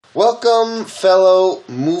Welcome, fellow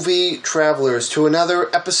movie travelers, to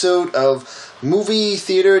another episode of Movie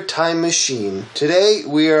Theater Time Machine. Today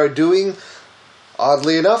we are doing,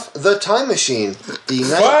 oddly enough, The Time Machine.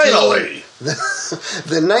 Finally!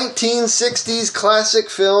 The 1960s classic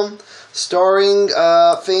film starring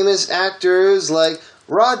famous actors like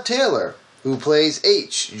Rod Taylor, who plays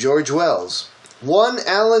H. George Wells. One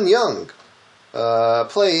Alan Young,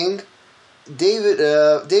 playing David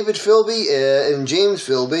Philby and James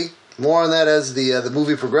Philby. More on that as the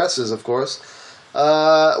movie progresses, of course.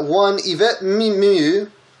 One Yvette Mimieux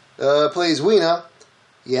plays Weena.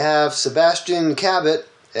 You have Sebastian Cabot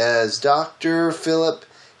as Dr. Philip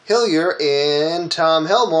Hillier and Tom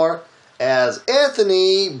Helmore as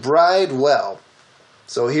Anthony Bridewell.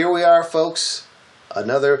 So here we are, folks.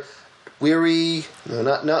 Another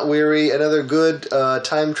another good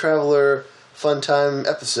time traveler fun time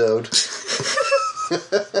episode.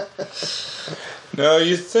 Now,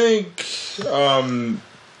 you think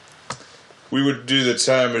we would do the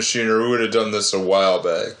time machine, or we would have done this a while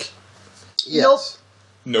back? Yes.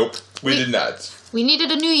 Nope, we did not. We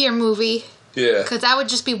needed a New Year movie. Yeah. Because that would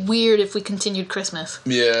just be weird if we continued Christmas.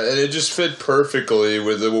 Yeah, and it just fit perfectly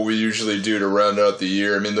with what we usually do to round out the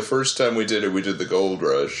year. I mean, the first time we did it, we did the Gold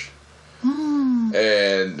Rush.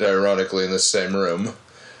 And, ironically, in the same room.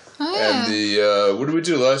 Oh, yeah. And what did we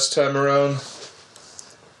do last time around?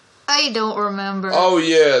 I don't remember. Oh,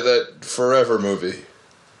 yeah, that Forever movie.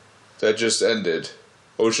 That just ended.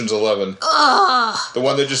 Ocean's 11. Ugh. The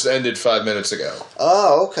one that just ended 5 minutes ago.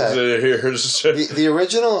 Oh, okay. The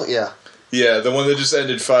original? Yeah. Yeah, the one that just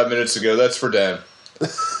ended 5 minutes ago. That's for Dan.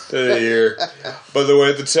 Here. By the way,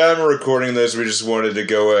 at the time of recording this, we just wanted to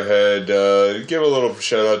go ahead, give a little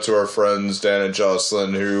shout out to our friends, Dan and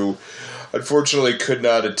Jocelyn, who unfortunately could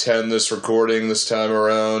not attend this recording this time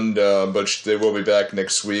around, but they will be back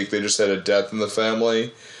next week. They just had a death in the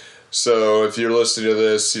family. So if you're listening to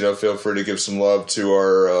this, feel free to give some love to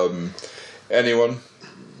our, anyone.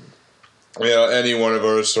 Any one of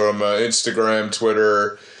us from Instagram,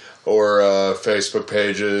 Twitter, or Facebook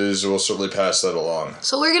pages. We'll certainly pass that along.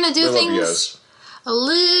 So we're going to do things a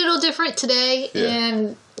little different today,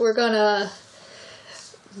 and we're going to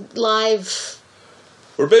live...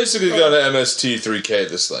 We're basically going to MST3K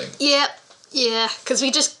this thing. Yep. Yeah, because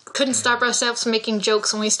we just couldn't stop ourselves from making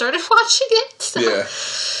jokes when we started watching it. So. Yeah.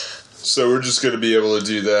 So we're just going to be able to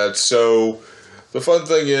do that. So the fun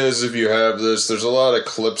thing is, if you have this, there's a lot of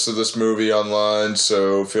clips of this movie online,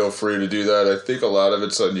 so feel free to do that. I think a lot of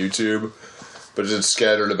it's on YouTube, but it's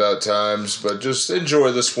scattered about times. But just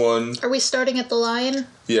enjoy this one. Are we starting at the Lion?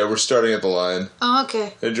 Yeah, we're starting at the Lion. Oh,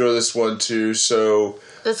 okay. Enjoy this one, too, so...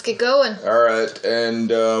 Let's get going. Alright, and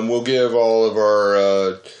we'll give all of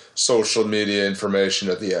our social media information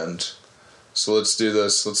at the end. So let's do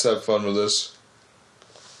this. Let's have fun with this.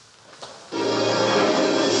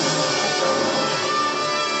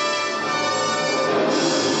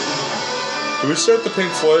 Do we start the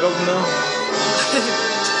Pink Floyd album now?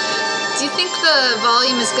 Do you think the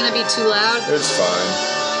volume is going to be too loud? It's fine.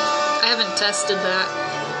 I haven't tested that.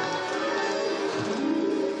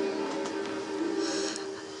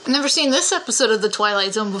 I've never seen this episode of The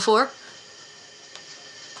Twilight Zone before.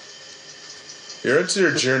 You're into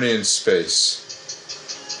your journey in space.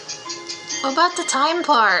 What about the time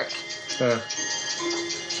part? Should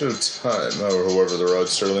have time, or whoever the Rod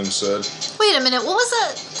Serling said. Wait a minute, what was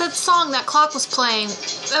that song that clock was playing?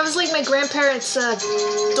 That was like my grandparents'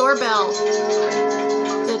 doorbell.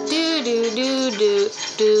 The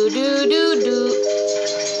do-do-do-do-do-do-do-do.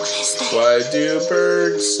 What is that? Why do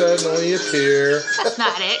birds suddenly appear? That's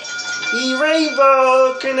not it. The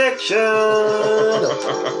Rainbow Connection!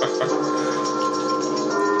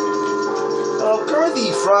 Kermit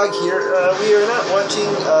the Frog here. We are not watching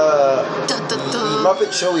the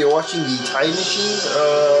Muppet Show. We are watching the Time Machine.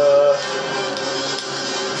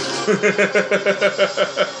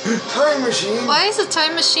 Time Machine. Why does the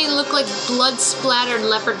Time Machine look like blood-splattered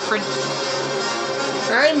leopard print?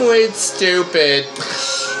 I'm way stupid.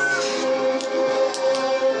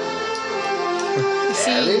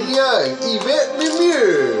 Alan Young, Yvette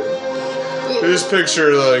Mimieux. This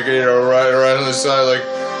picture, right on the side,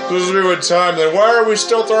 this will be what time, then why are we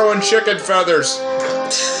still throwing chicken feathers?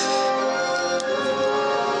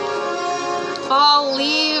 Fall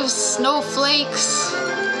leaves, snowflakes,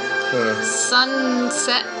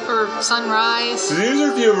 sunset or sunrise. Did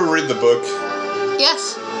either of you ever read the book?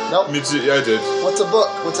 Yes. Nope. Me too, I did. What's a book?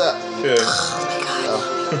 What's that? Yeah. Oh my god.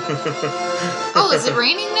 Oh, is it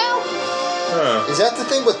raining now? Is that the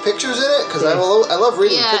thing with pictures in it? Because I love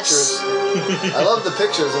reading pictures. Yes. I love the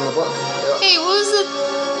pictures in the book. Yeah. Hey, what was it?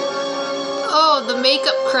 Oh, the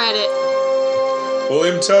makeup credit.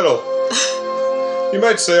 William Tuttle. You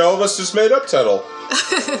might say all of us just made up Tuttle.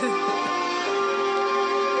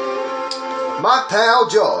 My pal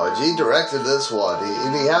George, he directed this one.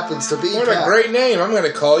 He happens to be What Pal. a great name. I'm going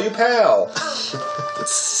to call you Pal.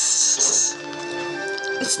 It's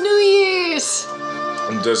New Year's.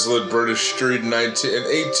 On desolate British street in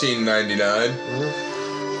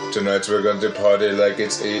 1899. Tonight we're going to party like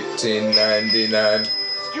it's 1899.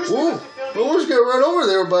 Ooh, we almost got run over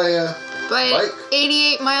there by a bike.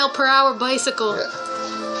 88-mile-per-hour bicycle. Yeah.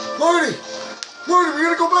 Marty, we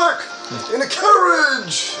gotta go back in a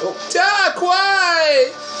carriage. Oh, Doc,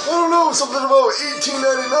 why? I don't know, something about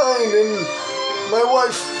 1899 and my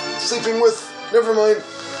wife sleeping with. Never mind.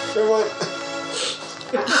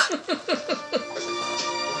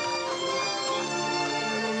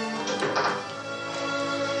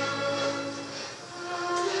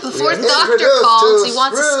 The fourth doctor called. He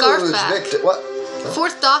wants a scarf back. What? The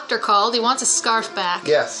fourth doctor called. He wants a scarf back.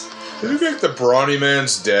 Yes. Did you think the brawny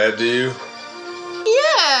man's dead, do you?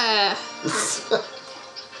 Yeah.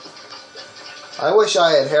 I wish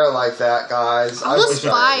I had hair like that, guys. I Almost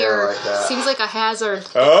wish I had hair fire. like that. Seems like a hazard.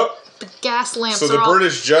 Oh. The gas lamps So the are all...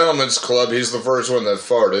 British Gentleman's Club, he's the first one that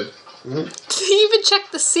farted. He even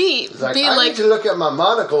checked the seat. It's like, being I like, need to look at my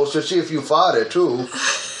monocles to see if you farted too.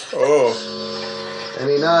 Oh. And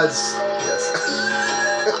he nods. Yes.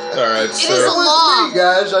 Alright, It so... is a law. Me,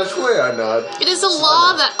 guys, I swear I nod. It is a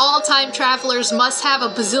law that all time travelers must have a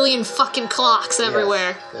bazillion fucking clocks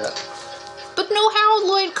everywhere. Yeah. But no Harold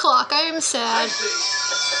Lloyd clock. I am sad.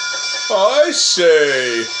 I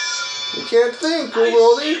say... You can't think over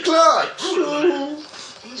all these clocks.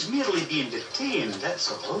 He's merely being detained,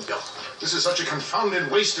 that's all. This is such a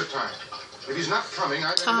confounded waste of time. If he's not coming,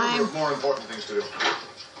 I've got a number of more important things to do.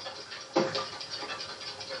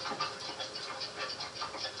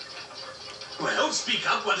 Well, speak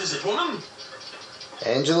up. What is it, woman?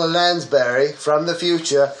 Angela Lansbury from the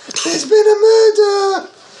future. There's been a murder.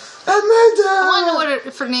 A murder. I wonder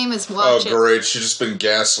if her name is Oh, Watch It. great. She's just been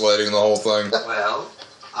gaslighting the whole thing. Well,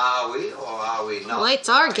 are we or are we not? Lights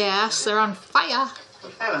are gas. They're on fire.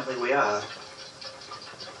 Apparently we are.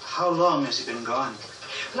 How long has he been gone?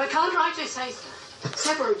 Well, I can't rightly say, sir.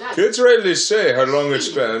 Several days. Can't rightly say how long it's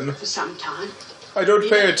been. For some time. I don't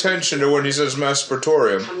pay attention to when he says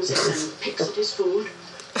masturbatorium. Comes in and picks at his food.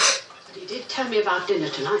 But he did tell me about dinner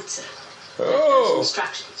tonight, sir. Those Oh.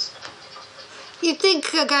 instructions. You'd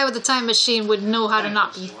think a guy with a time machine would know how to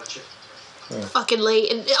not be Watch it. fucking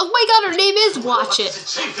late. And oh my god, her name is Watch It.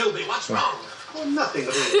 Say, Philby, what's wrong? Oh, nothing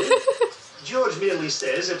really. George merely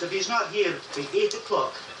says that if he's not here by 8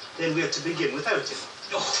 o'clock, then we're to begin without him.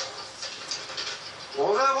 Oh.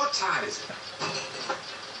 Well, what time is it?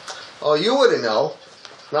 Oh, you wouldn't know.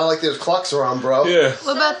 Not like there's clocks around, bro. Yeah.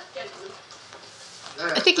 What about...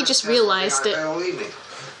 I think he just realized it.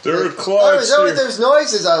 There are Oh, clocks is that what here. those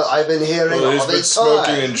noises I've been hearing Well, he's all been this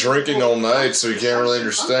smoking time? and drinking all night, so he can't really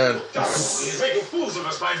understand. He's making fools of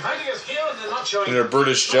us by inviting us here and then not showing... In a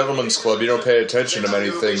British Gentleman's Club, you don't pay attention to many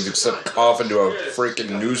things except cough into a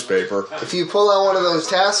freaking newspaper. If you pull out one of those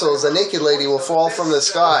tassels, a naked lady will fall from the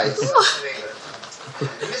sky.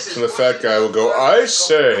 And the fat guy will go, I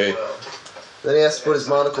say. Then he has to put his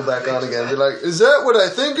monocle back on again. Be like, is that what I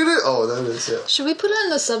think it is? Oh, that is it. Should we put on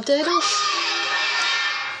the subtitles?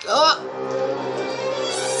 Oh.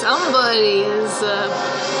 Somebody is,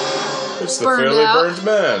 It's the Burned fairly out. burned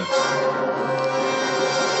man.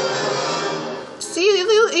 See,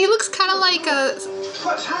 he looks kind of like a...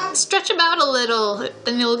 Stretch him out a little,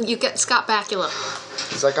 then you get Scott Bakula.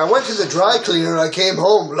 He's like, I went to the dry cleaner and I came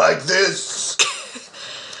home like this.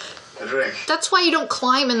 A drink. That's why you don't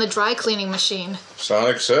climb in the dry cleaning machine.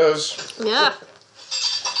 Sonic says. Yeah.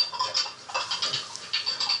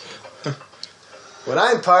 When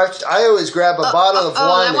I'm parched, I always grab a bottle of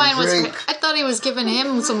wine that wine and was... drink. I thought he was giving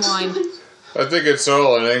him some wine. I think it's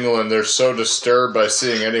all in England. They're so disturbed by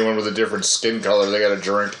seeing anyone with a different skin color, they gotta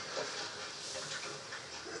drink.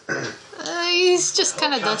 He's just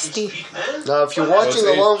kind of dusty. Now, if you're watching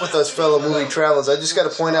Those eight- along with us, fellow movie travelers, I just got to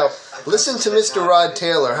point out, listen to Mr. Rod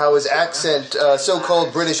Taylor, how his accent,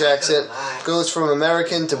 so-called British accent, goes from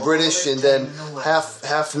American to British and then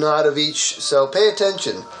half nod of each. So pay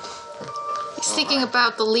attention. He's thinking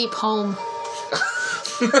about the leap home.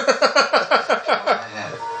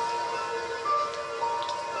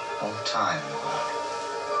 All time.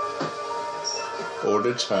 All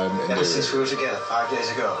the time. Ever since we were together 5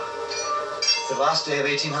 days ago. The last day of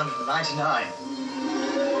 1899.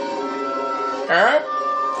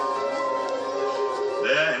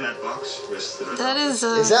 There in that box was the That is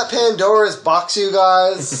Is that Pandora's box, you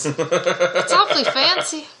guys? it's awfully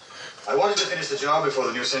fancy. I wanted to finish the job before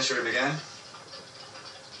the new century began.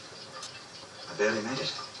 barely made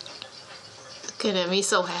it. Look at him, he's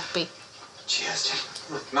so happy. Cheers,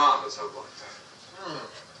 gentlemen. No, let's hope like that.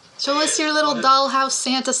 Show us your little dollhouse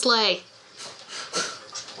Santa sleigh.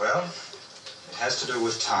 Well, it has to do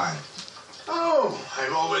with time. Oh,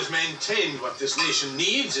 I've always maintained what this nation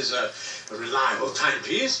needs is a reliable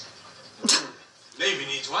timepiece. Navy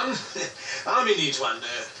needs one. Army needs one.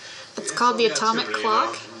 It's called the atomic artillery,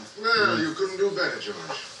 clock. Well, you couldn't do better, George.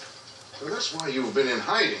 So that's why you've been in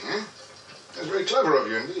hiding, eh? That's very clever of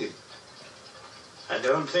you indeed. I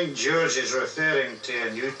don't think George is referring to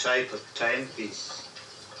a new type of timepiece.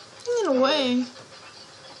 In a way.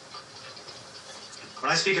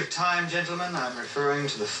 When I speak of time, gentlemen, I'm referring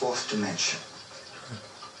to the fourth dimension.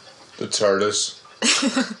 The TARDIS.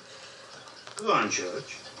 Go on,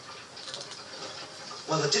 George.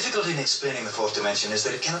 Well, the difficulty in explaining the fourth dimension is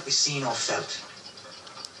that it cannot be seen or felt.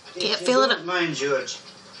 Can't If feel you it. don't mind, George,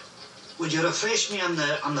 would you refresh me on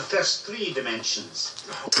the first three dimensions?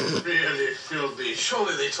 Really, Philby,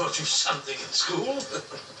 surely they taught you something in school?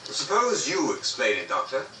 Suppose you explain it,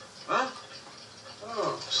 Doctor. Huh?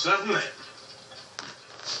 Oh, certainly.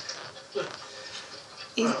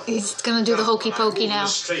 He's gonna do the hokey pokey When I move in now. a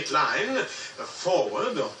straight line,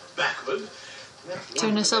 forward or backward.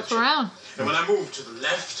 Turn yourself around. And when I move to the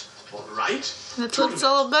left or right, That's what it's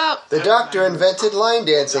all about. The Doctor invented line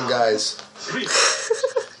dancing, guys. three.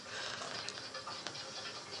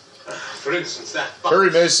 For instance, that box.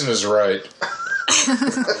 Perry Mason is right.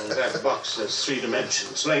 That box has 3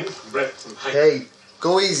 dimensions: length, breadth, and height. Hey,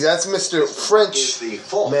 go easy. That's Mr. French, Is the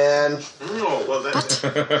fourth. man. Oh, well, that's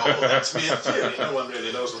mere theory. No one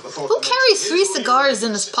really knows what the fourth Who dimension carries is 3 or even cigars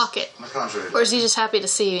in is. his pocket? On the contrary. Or is he just happy to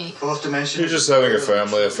see me? Fourth dimension. You're just having a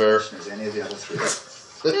family affair. As any of the other three.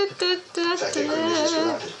 Da, In fact, they couldn't be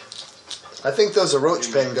disregarded. I think those are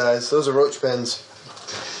roach pen, guys. Those are roach pens.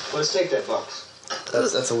 Well, let's take that box.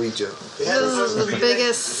 That's a weed joke. This is the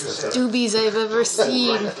biggest doobies I've ever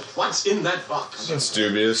seen. What's in that box? That's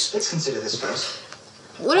dubious. Let's consider this first.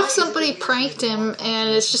 What if somebody pranked him and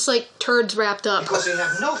it's just like turds wrapped up? Because we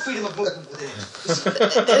have no freedom of movement within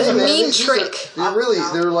it. It's a Man, mean these trick.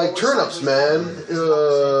 they're like turnips, man.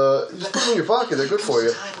 Just put them in your pocket. They're good for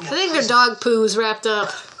you. I think their dog poo is wrapped up.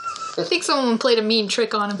 I think someone played a mean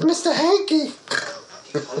trick on him. Mr. Hanky.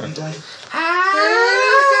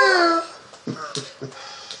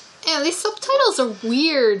 Yeah, these subtitles are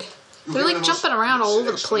weird. They're like jumping around all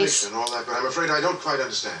over the place. And all that, but I'm afraid I don't quite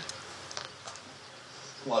understand.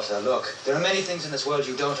 Walter, look. There are many things in this world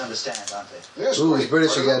you don't understand, aren't there? Yes, Ooh, he's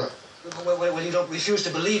British quite a again. number. Well, you don't refuse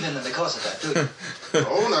to believe in them because of that, do you?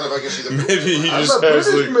 Oh, not if I can see the Maybe he I'm just a has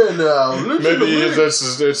British like. man now. Listen to Maybe me.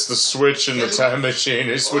 it's the switch in the time machine.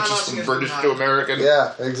 It switches from British to American.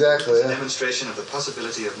 Yeah, exactly. It's a Yeah. demonstration of the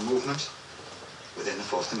possibility of movement within the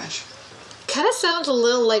fourth dimension. Kind of sounds a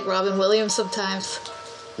little like Robin Williams sometimes.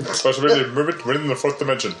 Possibility of movement within the fourth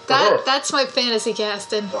dimension. That's my fantasy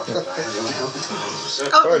casting. Doctor, I have your help.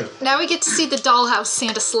 Oh, now we get to see the dollhouse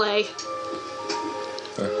Santa sleigh.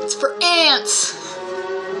 It's for ants.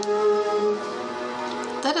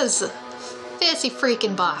 That is a fancy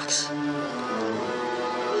freaking box.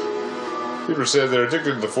 People say they're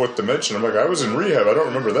addicted to the fourth dimension. I'm like, I was in rehab. I don't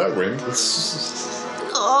remember that wing.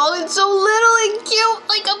 Oh, it's so little and cute,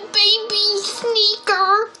 like a baby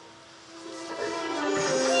sneaker.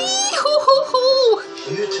 Hoo-hoo-hoo.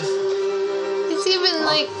 Beautiful. It's even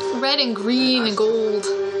like red and green and gold.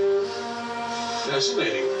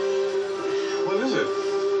 Fascinating. What is it?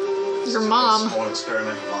 Your mom. Small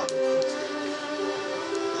experimental model.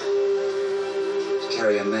 To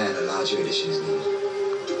carry a man, a larger edition is needed.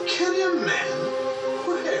 To carry a man?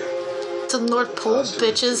 Where? To the North Pole,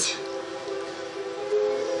 bitches.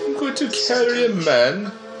 I'm going to carry a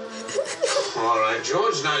man. All right,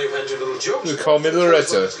 George, now you've had your little joke. You call me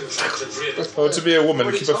Loretta. Really. I want to be a woman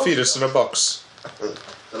and keep a fetus in a box.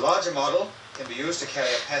 The larger model can be used to carry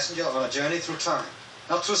a passenger on a journey through time.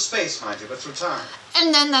 Not through space, mind you, but through time.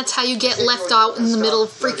 And then that's how you get left out in the middle of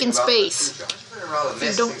freaking space.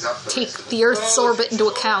 You don't take the Earth's orbit into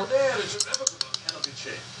account. Cannot be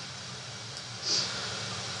changed.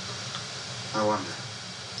 I wonder.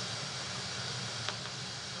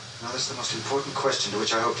 Now this is the most important question to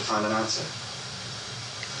which I hope to find an answer.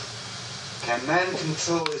 Can man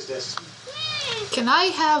control his destiny? Can I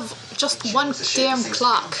have just one damn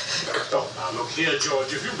clock? Oh, now look here,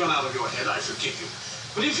 George. If you've gone out of your head, I forgive you.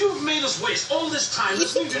 But if you've made us waste all this time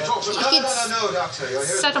listening to you talk You about... could No, Doctor. You're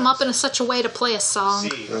here. set them up in such a way to play a song.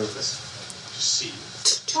 See, listen. See.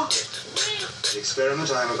 The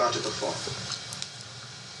experiment I am about to perform.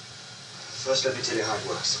 First, let me tell you how it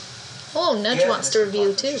works. Oh, Nudge Here wants in to this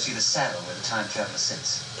review compartment, too. You see the saddle where the time traveler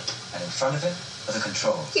sits. And in front of him, of the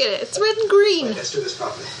controls. Look at it. It's red and green. Let's do this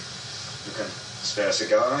properly. You can spare a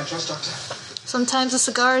cigar, I trust, Doctor? Sometimes a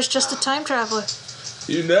cigar is just a time traveler.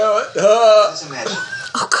 You know it. Let's imagine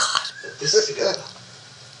Oh, God. that this cigar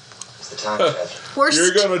is the time traveler. Worst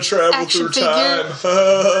You're gonna travel action through time.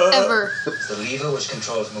 ever. It's the lever which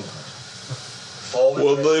controls movement. Forward,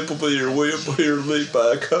 One pressure, leap will be your wheel, your leap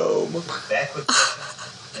back home. backward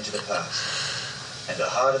pressure into the past. And the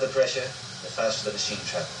harder the pressure, the faster the machine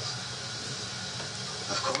travels.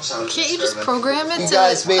 Of course, I'll Can't you just program it You to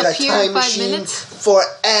guys made a appear time in 5 machine minutes? for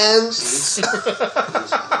ants.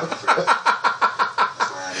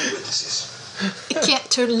 It can't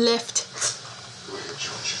turn left. Go ahead,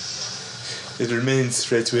 George. It remains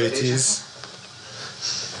straight where it is.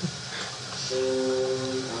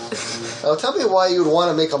 Now tell me why you would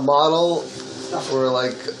want to make a model for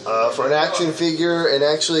like for an action figure and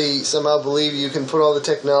actually somehow believe you can put all the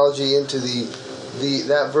technology into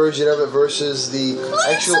that version of it versus the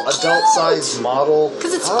actual so adult sized model.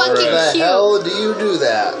 'Cause it's How fucking the cute. hell do you do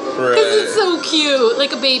that? Because it's so cute.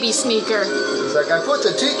 Like a baby sneaker. It's like I put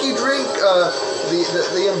the tiki drink,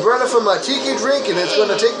 the umbrella for my tiki drink, and it's going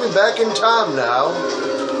to take me back in time now.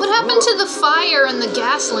 What happened to the fire and the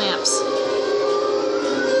gas lamps?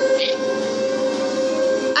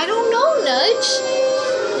 I don't know, Nudge.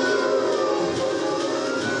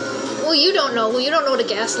 Well, you don't know. Well, you don't know what a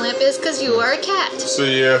gas lamp is because you are a cat. So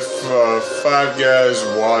you have 5 guys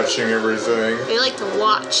watching everything. They like to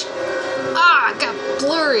watch. Ah, it got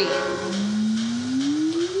blurry.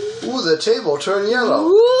 Ooh, the table turned yellow.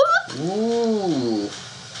 Whoop. Ooh.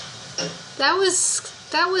 That was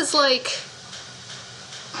like.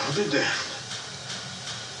 I'll be damned.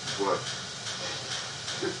 What?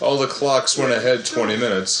 All the clocks went ahead 20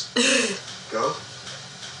 minutes. Go?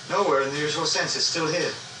 Nowhere in the usual sense. It's still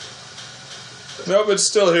here. Nope, it's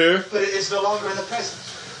still here. But it's no longer in the present.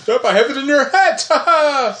 Nope, I have it in your hat!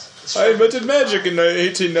 Ha I invented magic in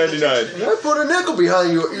 1899. I put a nickel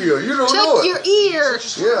behind your ear. You don't know Check it. your ear.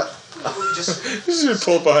 Yeah. We just... This is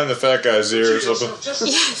pulled behind the fat guy's ear or something. Just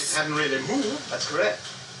Yes. it hadn't really moved. That's correct.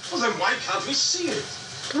 Well, then why can't we see it?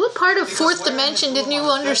 What part of Because fourth we're in dimension this didn't you room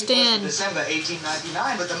on the 31st of understand? December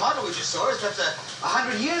 1899, but the model we just saw is perhaps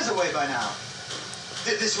 100 years away by now.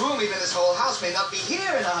 This room, even this whole house, may not be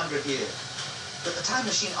here in 100 years. But the time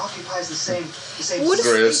machine occupies the same What if-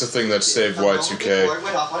 Great, that's the thing that saved Y2K. Before it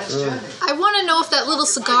went off on its journey. I want to know if that little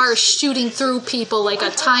cigar is shooting through people like a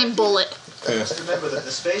time bullet. Just remember that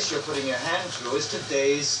the space you're putting your hand through is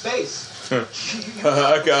today's space.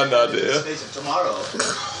 I got an idea. The space of tomorrow.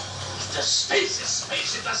 The space is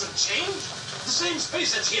space. It doesn't change. The same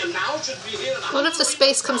space that's here now should be here in What if the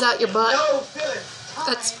space comes out your butt? No, Philip.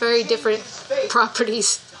 That's very different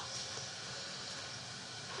properties.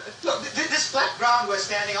 Look, this flat ground we're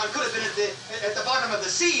standing on could have been at the bottom of the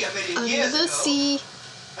sea a million Under years the ago. sea,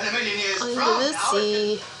 And a million years under from the now,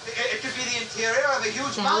 sea. it could be the interior of a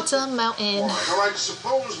huge Now it's a mountain. mountain. Now, I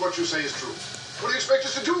suppose what you say is true. What do you expect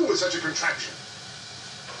us to do with such a contraption?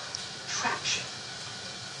 Contraption.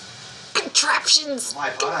 Contraptions. For my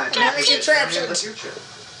part, I'm Contraption. thinking it's only in the future.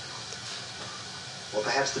 Or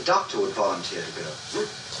perhaps the doctor would volunteer to go.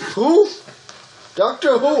 Who?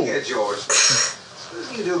 Doctor Who? Here, George.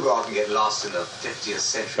 Suppose you do go off and get lost in the 50th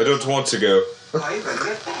century. I don't want to go. How are you going to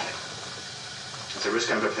get back? It's a risk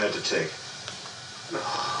I'm prepared to take.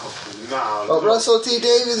 Now, But Russell T.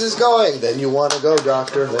 Davies is going. Then you want to go,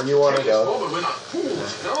 Doctor. Then you want to go. Oh, but we're not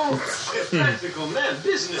fools, no. We're practical men,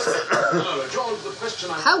 businessmen. No, George, the question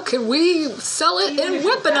I How can we sell it and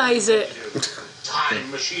weaponize it? time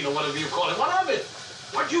machine or whatever you call it. What of it?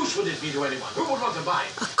 What use would it be to anyone? Who would want to buy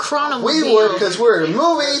it? A chronomobile. We would, because we're a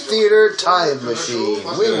movie theater time machine.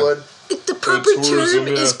 We would. The proper tourism,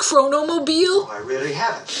 term is yeah. chronomobile. I really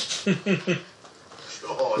haven't.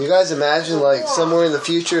 You guys imagine, like, somewhere in the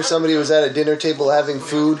future, somebody was at a dinner table having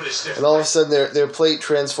food, and all of a sudden their plate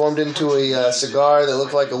transformed into a cigar that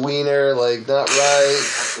looked like a wiener, like, not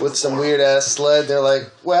right, with some weird-ass sled. They're like,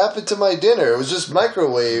 what happened to my dinner? It was just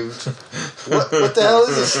microwaved. What the hell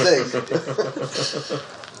is this thing?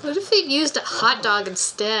 What if they'd used a hot dog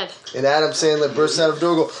instead? And Adam Sandler bursts out of the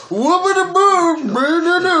door and go, whoop-a-da-boom,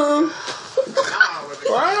 boo-da-doo.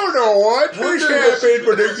 I don't know what just happened,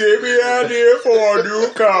 but it gave me an idea for a new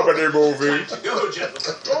comedy movie. Go,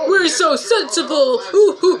 gentlemen. We're so sensible.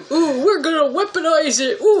 Ooh, ooh, ooh. We're gonna weaponize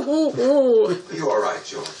it. Ooh, ooh, ooh. You all right,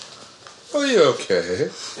 George? Are you okay?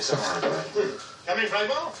 Yes, I'm all right. Coming,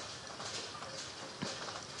 Franco?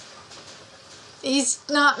 He's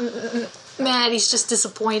not mad. He's just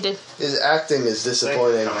disappointed. His acting is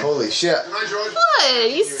disappointing. Holy shit. Good night, George. What?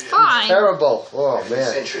 He's fine. Terrible. Oh,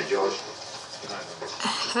 man. Century, George.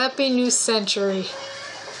 Happy New Century.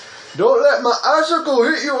 Don't let my icicle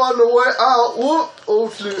hit you on the way out. Whoop. Oh,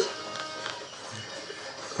 shit.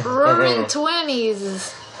 Roaring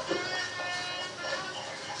 20s.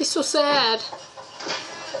 He's so sad.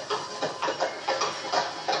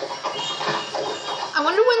 I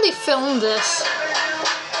wonder when they filmed this.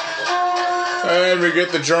 And we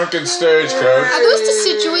get the drunken stagecoach. Are those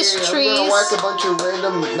deciduous I'm trees? gonna whack a bunch of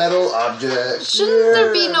random metal objects. Shouldn't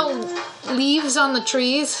there be no leaves on the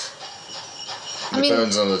trees? I mean,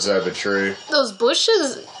 Depends on the type of tree. those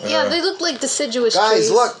bushes, yeah, they look like deciduous trees.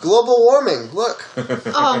 Guys, look, global warming. Look.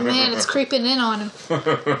 Oh man, it's creeping in on him.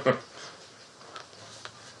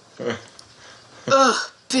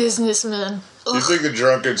 Ugh, businessman. Do you think the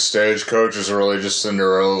drunken stagecoach is really just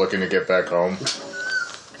Cinderella looking to get back home?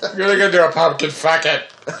 I'm gonna go do a pumpkin, fuck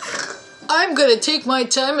it. I'm gonna take my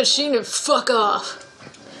time machine and fuck off.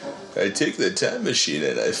 I take the time machine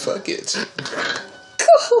and I fuck it.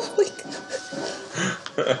 Oh my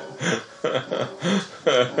God.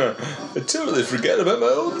 I totally forgot about my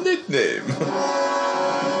old nickname.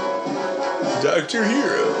 Dr.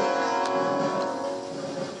 Hero.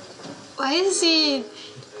 Why is he...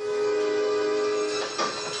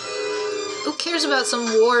 Who cares about some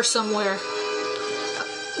war somewhere?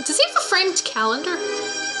 Does he have a framed calendar?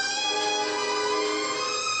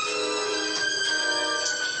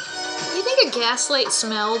 You think a gaslight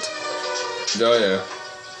smelled? Oh, yeah.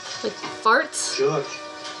 Like farts? George,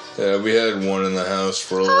 Yeah, we had one in the house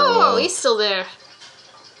for a little Oh, while. he's still there.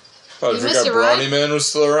 Oh, you you missed forgot your Brawny ride? Man was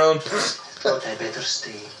still around? thought I better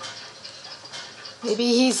stay. Maybe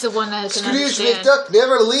he's the one that can Scrooge understand. McDuck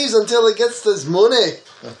never leaves until he gets this money.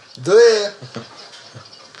 Duh.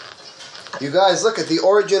 You guys, look at the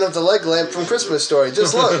origin of the leg lamp from Christmas Story.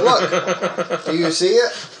 Just look, look. Do you see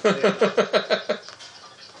it?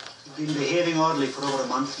 You've been behaving oddly for over a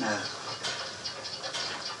month now.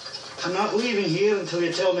 I'm not leaving here until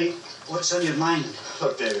you tell me what's on your mind.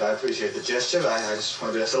 Look, David, I appreciate the gesture. I just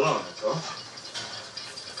want to be left alone, that's all.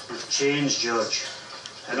 You've changed, George.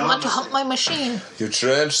 I want to hump my machine. You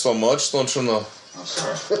changed so much, don't you know? I'm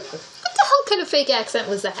sorry. What the hell kind of fake accent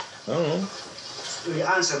was that? I don't know. Will you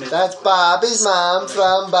answer me? That's Bobby's mom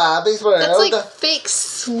from Bobby's World. That's like fake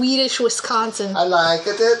Swedish Wisconsin. I like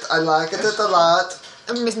it a lot.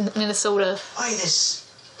 Or Minnesota. Why this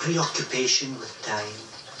preoccupation with time?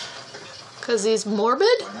 Because he's morbid?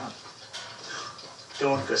 Why not?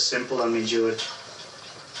 Don't go simple on me, George.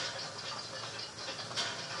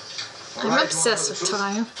 All I'm right, obsessed you with wanna know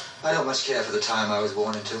the time. truth? I don't much care for the time I was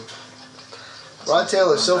born into. Rod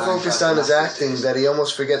Taylor's so focused on his acting that he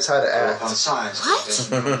almost forgets how to Upon act. science. What?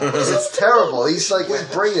 It's terrible. He's like, his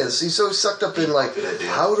brain is, he's so sucked up in like,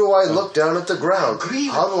 how do I look down at the ground?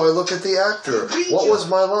 How do I look at the actor? What was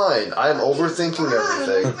my line? I'm overthinking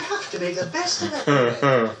everything. I have to make the best of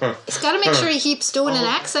it. He's got to make sure he keeps doing an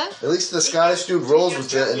accent. At least the Scottish dude rolls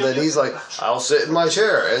with it, and then he's like, I'll sit in my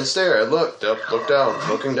chair and stare and look. Yep, look down.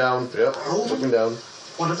 Looking down. Yep, looking down.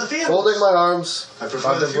 One of the favorites. Folding my arms. I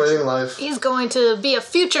prefer the Contemplating life. He's going to be a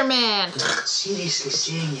future man. Seriously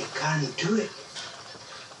saying you can't do it.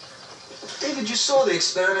 David, you saw the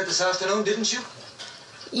experiment this afternoon, didn't you?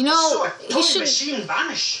 You So know, a he toy should... machine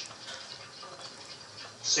vanish.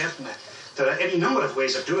 Certainly, there are any number of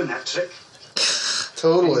ways of doing that trick.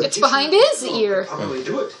 Totally. It's behind his You'll ear. probably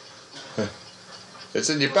do it. It's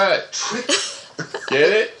in your butt. Trick. Get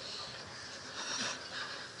it?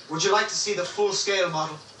 Would you like to see the full-scale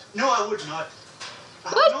model? No, I would not. I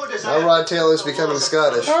have What? no desire Now Rod to- Taylor's becoming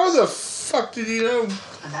Scottish. How the fuck did you know?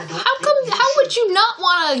 And I don't How come? think you How would should. you not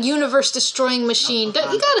want a universe-destroying machine? You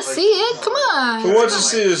gotta see it. Come on. Who wants to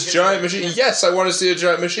see this giant machine? Yes, I want to see a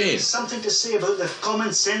giant machine. There's something to say about the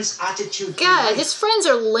common sense attitude. to God, life. his friends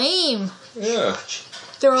are lame. Yeah.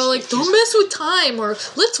 They're all like, "Don't mess with time," or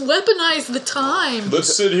 "Let's weaponize the time."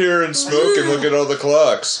 Let's sit here and smoke and look at all the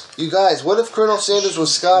clocks. You guys, what if Colonel Sanders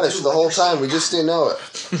was Scottish the whole time? We just didn't know it.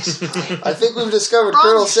 I think we've discovered Wrong.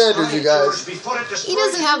 Colonel Sanders, you guys. George, before it He destroys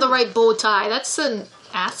doesn't have the you. right bow tie. That's an Must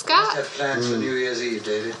ascot. have plans for New Year's Eve,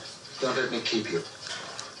 David. Don't let me keep you.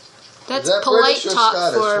 That's that polite British or talk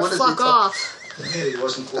Scottish? for What is he fuck talking- off. Mary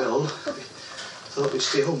wasn't well. Thought we'd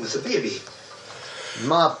stay home with the baby.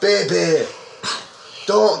 My baby.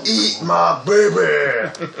 Don't eat my baby.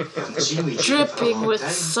 Haven't seen me chicken for a Dripping long with time.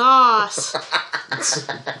 sauce.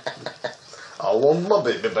 I want my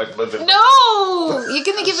baby back living. No! You're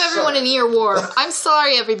gonna give everyone an earworm. I'm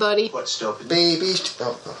sorry, everybody. What's stopping you? Baby.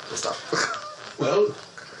 Oh, stop. Well,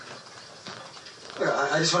 Well,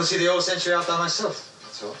 I just want to see the old century out by myself.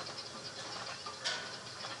 That's all.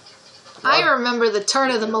 I remember the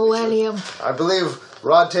turn of the millennium. I believe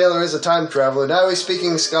Rod Taylor is a time traveler. Now he's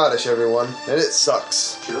speaking Scottish, everyone. And it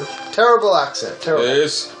sucks. George, Terrible accent. Terrible.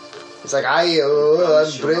 Yes. It's like,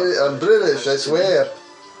 I'm British, I swear.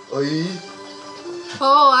 Oi.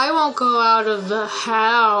 Oh, I won't go out of the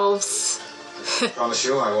house. Promise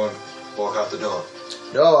you I won't walk out the door.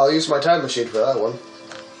 No, I'll use my time machine for that one.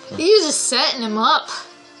 You're just setting him up.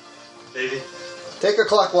 Lady, Take a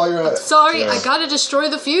clock while you're at it. Sorry, Yeah. I gotta destroy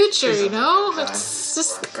the future, you know? It's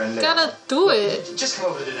just gotta do it. just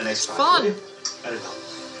come over to dinner next Friday. Fun. will you? Very well.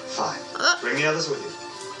 Fine. Bring the others with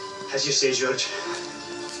you. As you say, George.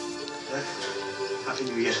 Happy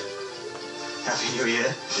New Year. Happy New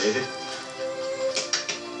Year, David.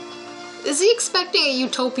 Is he expecting a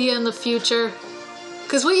utopia in the future?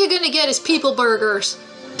 Because what you're gonna get is people burgers.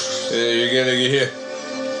 Yeah, you're gonna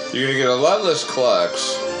get a lot less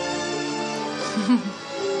clocks.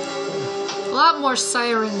 A lot more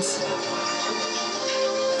sirens.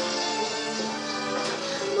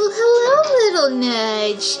 Well, hello, little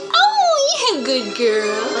Nudge. Oh, you're a good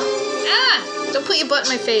girl. Ah, don't put your butt in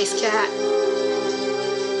my face, cat.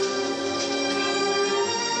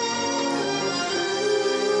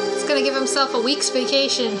 He's gonna give himself a week's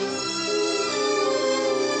vacation.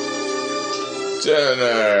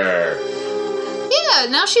 Dinner. Yeah,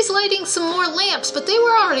 now she's lighting some more lamps, but they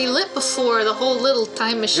were already lit before the whole little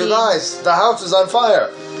time machine. You guys, the house is on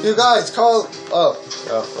fire. You guys, call... Oh,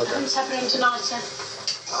 okay. Who's happening tonight, sir?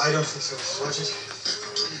 I don't think so, Sergeant.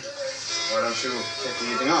 Why don't you take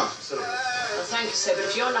the evening off? Well, thank you, sir, but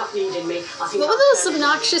if you're not needing me, I think What were I'll those turn in and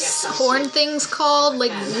obnoxious get some horn sleep. things called?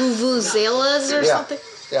 Like vuvuzelas or Yeah. something?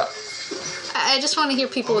 Yeah. I just want to hear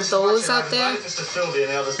people with those out there. Mr. Philby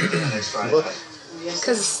and the others to dinner next Friday. Look. Yes, sir.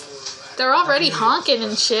 Because they're already honking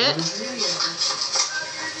and shit.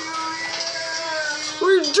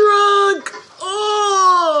 We're drunk!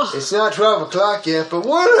 Oh! It's not 12 o'clock yet, but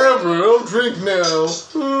whatever. I'll drink now.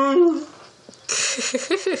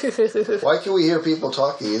 Why can we hear people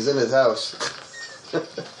talking? He's in his house.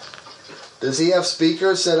 Does he have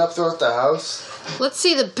speakers set up throughout the house? Let's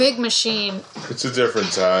see the big machine. It's a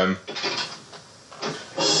different time.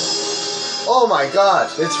 Oh my god,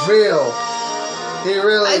 it's real. He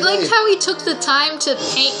really I liked made- how he took the time to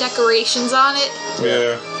paint decorations on it.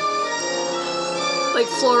 Yeah. Like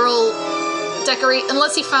floral decorate.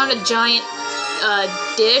 Unless he found a giant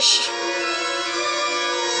dish.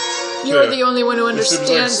 You're Yeah. the only one who It seems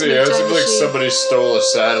understands like, the it time seems like machine. somebody stole a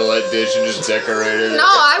satellite dish and just decorated it. No,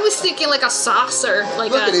 I was thinking like a saucer.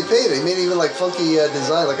 Like Look a... at he painted. He made even like funky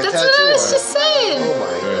design, like a That's tattoo. what I was on just saying. it. Oh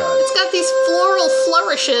my god. It's got these floral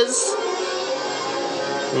flourishes.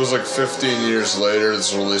 It was like 15 years later.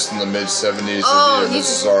 It's released in the mid-70s. Oh, This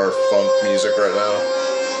is our funk music right now.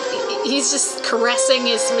 He's just caressing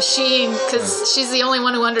his machine because she's the only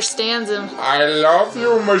one who understands him. I love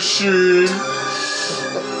you, machine.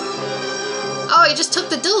 Oh, he just took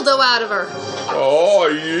the dildo out of her. Oh,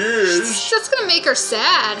 yes. That's gonna make her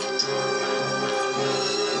sad.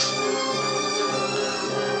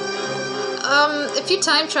 If you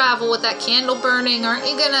time travel with that candle burning, aren't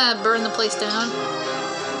you gonna burn the place down?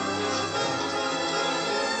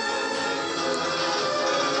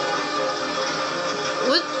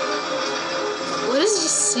 What is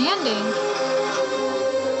just sanding?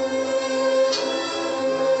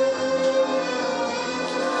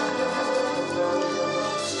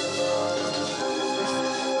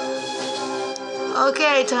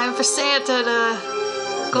 Okay, time for Santa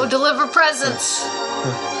to go deliver presents.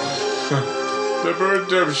 The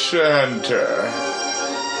birth of Santa.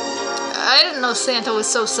 I didn't know Santa was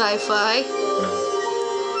so sci-fi.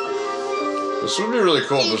 This would be really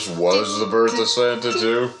cool if this was the birth of Santa,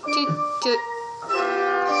 too.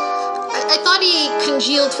 I thought he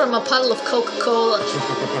congealed from a puddle of Coca-Cola.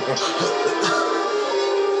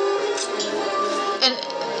 And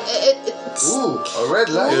it's... Ooh, a red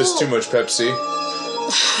light. It is too much Pepsi.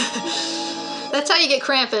 That's how you get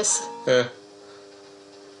Krampus. Eh.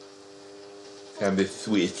 And the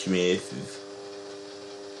sweet mess.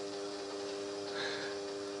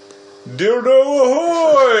 Dildo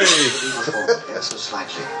ahoy! Ever so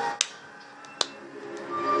slightly.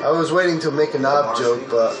 I was waiting to make a knob joke,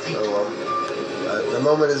 but oh well. The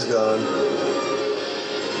moment is gone.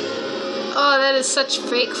 Oh, that is such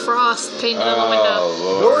fake frost painted on the window.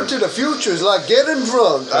 Oh, Going Lord. to the future is like getting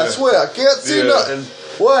drunk. I Yeah. swear, I can't see Yeah. nothing.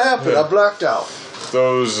 What happened? Yeah. I blacked out.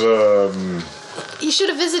 Those, He should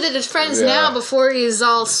have visited his friends Yeah. now before he's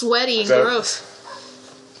all sweaty and That- gross.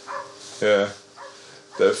 yeah.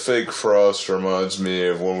 That fake frost reminds me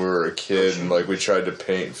of when we were a kid and, like, we tried to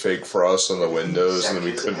paint fake frost on the windows and then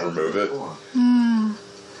we couldn't remove it. And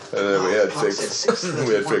then we had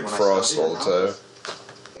fake frost all the time.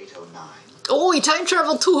 809. Oh, he time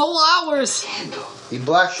traveled 2 whole hours. Candle. He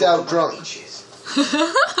blacked out drunk. Inches.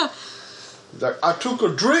 Like, I took a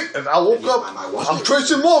drink and I woke up. I'm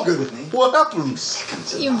Tracy Morgan. What happened?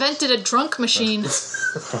 You invented a drunk machine.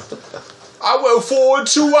 I went forward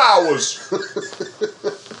 2 hours.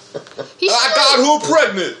 I got her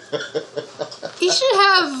pregnant. He should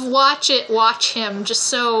have watch him, just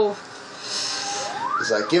so.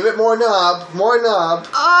 It's like, give it more knob.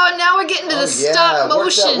 Oh, now we're getting to the stop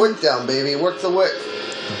motion. Work that wick down, baby. Work the wick.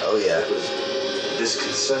 Oh, yeah. It was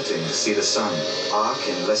disconcerting to see the sun arc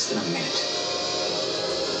in less than a minute.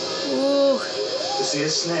 Ooh. To see a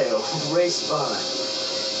snail race by.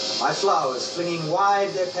 My flowers flinging wide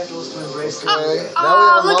their petals to embrace the Okay. air.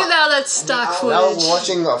 Oh, look at that stock Now footage. we're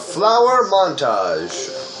watching a flower montage.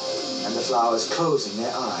 And the flowers closing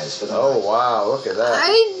their eyes for the Oh, night. wow. Look at that.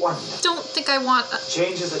 I Wonder. don't think I want.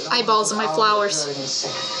 Changes that Eyeballs in my flowers. occurring in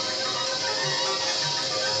seconds.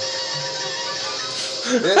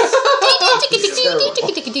 This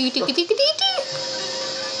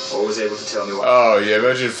Always able to tell me what. Oh, yeah,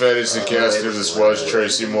 imagine fantasy casting if this was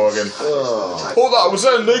Tracy Morgan. Oh. Hold on, was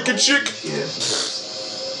that a naked chick? Here.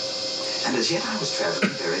 And as yet I was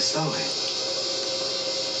traveling very slowly.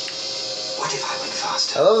 What if I went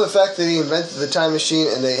faster? I love the fact that he invented the time machine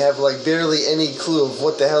and they have like barely any clue of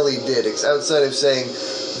what the hell he did, outside of saying,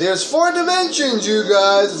 "There's 4 dimensions, you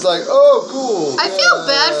guys." It's like, oh, cool. I feel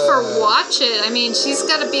bad for Watch It. I mean, she's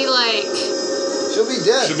got to be like. She'll be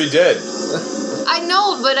dead. Should be dead. I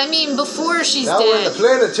know, but I mean, before she's Now we're in the dead.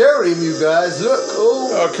 planetarium, you guys. Look, oh.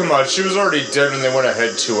 Oh, come on. She was already dead when they went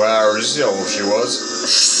ahead 2 hours. You know who she was.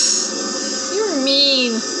 You're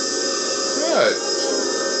mean. Right.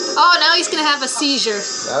 Oh, now he's gonna have a seizure.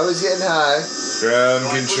 Now he's getting high. Ground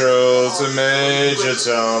control to Major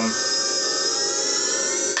Tom.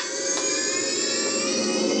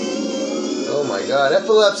 Oh my god,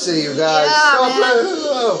 epilepsy, you guys. Yeah, Stop man. it.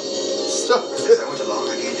 Oh, stop As it. I went along,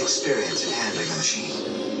 I gained experience in handling the machine.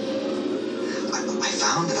 I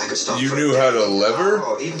found that I could stop. You for knew a how to minute, lever?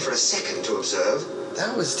 or even for a second to observe.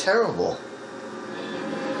 That was terrible.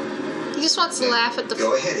 He just wants to laugh at the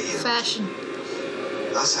Go ahead of you. fashion.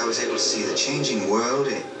 Thus, I was able to see the changing world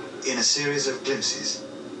in a series of glimpses.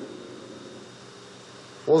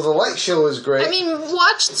 Well, the light show is great. I mean,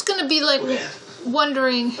 Watch It's gonna be like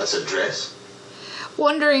wondering That's a dress.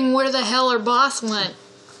 where the hell her boss went.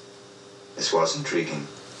 This was intriguing.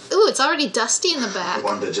 Ooh, it's already dusty in the I back.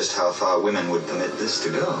 wondered just how far women would permit this to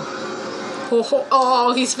go.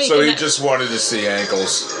 Oh, he's making So he it. just wanted to see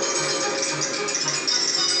ankles.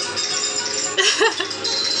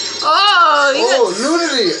 Oh, he's oh,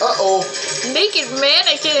 nudity. Uh-oh. a naked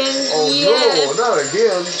mannequin. Oh, Yeah. no, not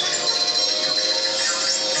again.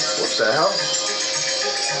 What the hell?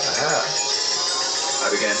 Aha. I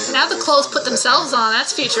began to Now the clothes put themselves on.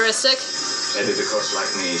 That's futuristic. Maybe because,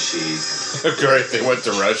 like me, she Great, they went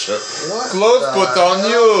to Russia. What Clothes the put on hell?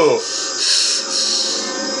 you.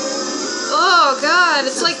 Oh God,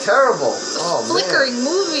 it's like Terrible. Oh, flickering man.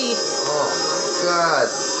 movie. Oh, my God.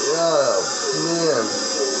 Oh, man.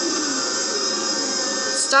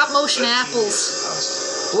 Stop motion 13 apples. years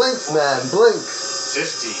passed. Blink, man, blink.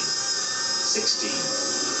 15. 16.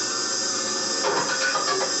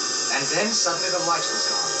 And then suddenly the light was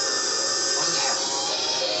gone. What had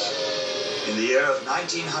happened? In the year of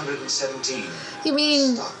 1917, You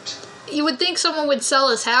mean stopped. you would think someone would sell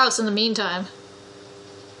his house in the meantime?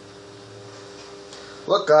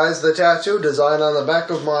 Look, guys, the tattoo design on the back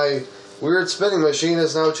of my weird spinning machine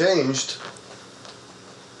has now changed.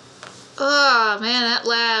 Oh man, that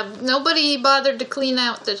lab. Nobody bothered to clean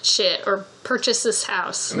out the shit or purchase this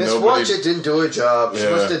house. Miss Nobody- Watchet didn't do her job. She Yeah.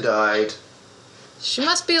 must have died. She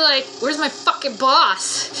must be like, where's my fucking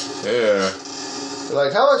boss? Yeah. They're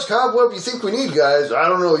like, how much cobweb do you think we need, guys? I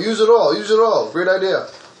don't know. Use it all. Use it all. Great idea.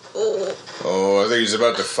 Oh. Oh, I think he's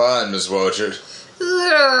about to find Miss Watcher.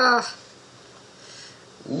 Ugh.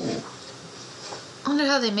 Ooh. I wonder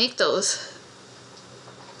how they make those.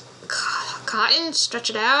 Cotton, stretch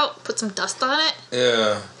it out, put some dust on it.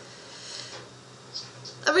 Yeah.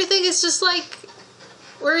 Everything is just like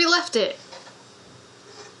where he left it.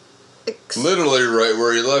 Literally right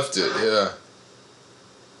where he left it, yeah.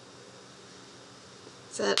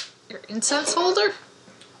 Is that your incense holder?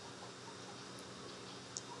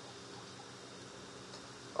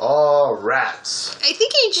 Oh, rats. I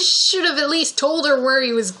think he just should have at least told her where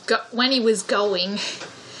he was when he was going,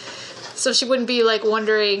 so she wouldn't be like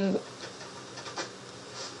wondering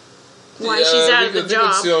why Yeah, she's out of the I think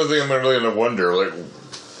that's job. the only thing I'm really gonna wonder. Like,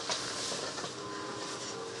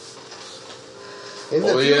 In the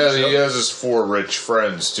well, yeah, future- he has his 4 rich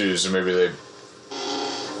friends too, so maybe they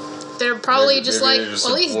They're probably maybe, just maybe like, they just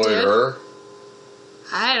well, he's employ dead. her.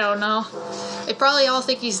 I don't know. They probably all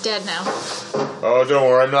think he's dead now. Oh, don't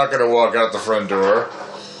worry. I'm not going to walk out the front door.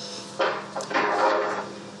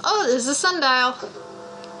 Oh, there's a sundial.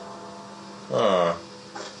 Huh.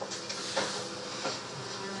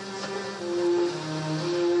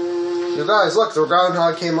 You guys, look, the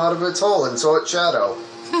groundhog came out of its hole and saw its shadow.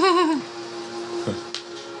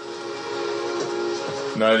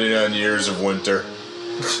 99 years of winter.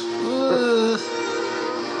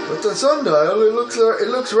 But the sundial, it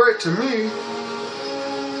looks right to me.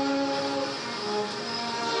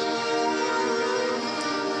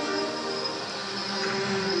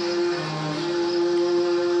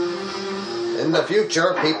 In the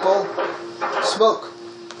future, people smoke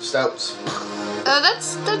stouts.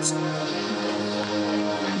 That's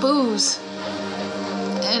booze.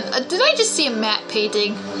 And did I just see a matte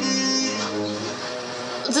painting?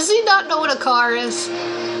 Does he not know what a car is?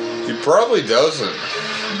 He probably doesn't.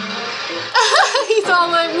 He's all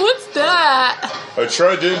like, what's that? I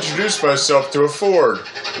tried to introduce myself to a Ford.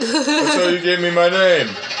 That's how you gave me my name.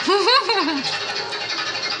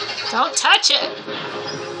 Don't touch it.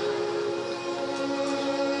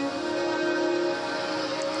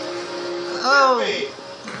 Oh. Hey.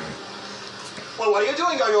 Well, what are you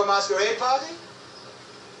doing? Are you a masquerade party?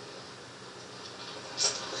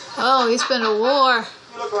 Oh, he's been to war.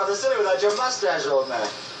 You look rather silly without your mustache, old man.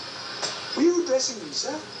 Were you addressing me,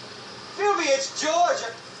 sir? Philby, it's George.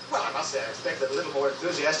 Well, I must say I expected a little more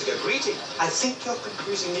enthusiastic a greeting. I think you're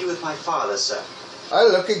confusing me with my father, sir. I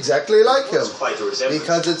look exactly like him. It's quite a resemblance.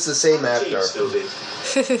 Because it's the same actor. James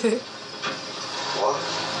Philby. What?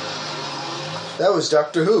 That was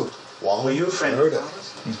Doctor Who. Wow. Were you a friend I heard of it.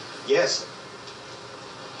 ours? Yes.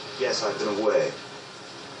 Yes, I've been away.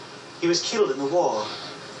 He was killed in the war.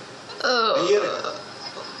 A year ago.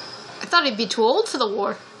 I thought he'd be too old for the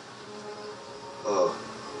war. Oh.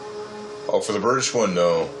 Oh, for the British one,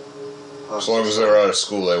 no. As long as they're out of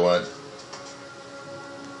school, they went.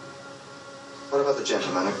 What about the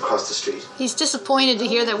gentleman across the street? He's disappointed to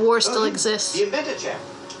hear that war still exists. The inventor chap.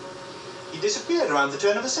 He disappeared around the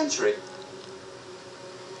turn of the century.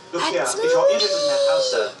 Look here, That's if you're interested in that house,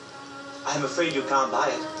 sir, I'm afraid you can't buy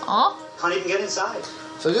it. Oh? Can't even get inside.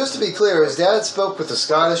 So just to be clear, his dad spoke with a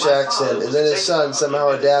Scottish accent, and then his son somehow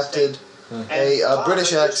adapted a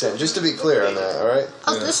British accent. Just to be clear on that, all right?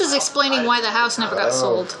 Oh, this is explaining why the house never got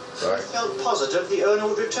sold. Sorry. I felt positive the owner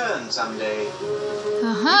would return someday.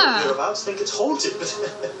 Uh-huh. Hereabouts think it's haunted, but...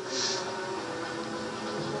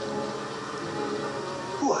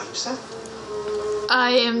 Who are you, sir?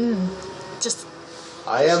 I am just...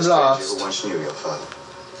 I am Who lost. once knew your father.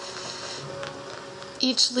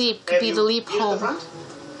 Each leap could be the leap been in the home. front?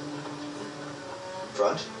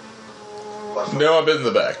 Front? What front? No, I've been in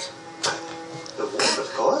the back. The wall,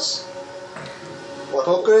 of course. What?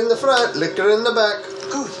 Poker in the front, liquor in the back.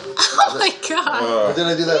 Good. Oh my god. Or did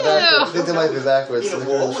I do that backwards? I Ew. think that might be backwards. Been a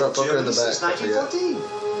Liquor in war the front, with poker in the Germany back. since I forget. 1914.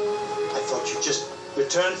 I thought you just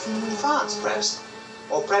returned from France, perhaps.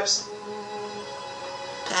 Or perhaps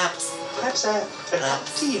a cup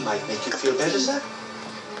of tea might make you feel better, sir.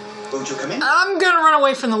 Won't you come in? I'm gonna run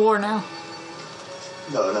away from the war now.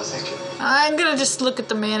 No, no, thank you. I'm gonna just look at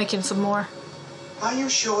the mannequin some more. Are you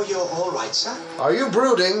sure you're all right, sir? Are you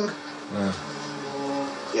brooding?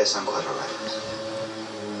 Yes, I'm quite all right.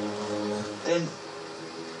 Then,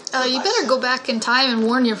 You better go back in time and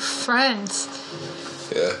warn your friends.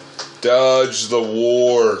 Yeah. Dodge the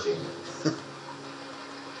war.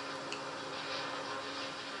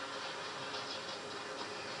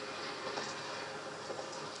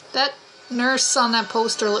 That nurse on that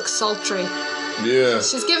poster looks sultry. Yeah.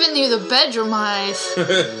 She's giving you the bedroom eyes.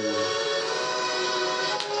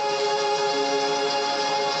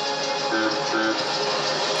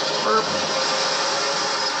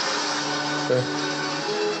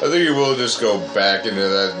 I think he will just go back into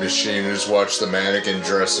that machine and just watch the mannequin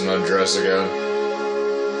dress and undress again.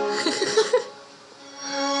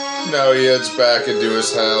 Now he heads back into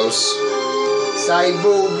his house. Side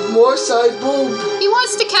boob, more side boob. He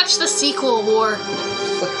wants to catch the sequel war.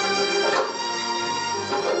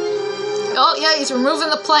 Oh yeah, he's removing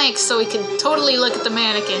the planks so he can totally look at the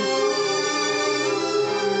mannequin.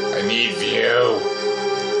 I need view.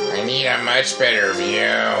 I need a much better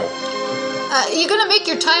view. You're gonna make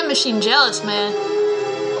your time machine jealous, man.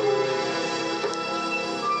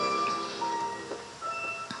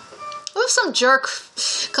 What if some jerk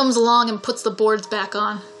comes along and puts the boards back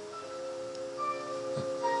on?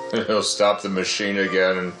 He'll stop the machine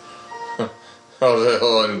again and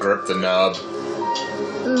he'll ungrip the knob.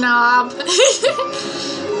 Knob.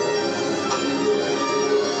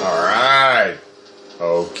 Alright.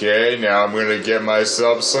 Okay. Okay, now I'm gonna get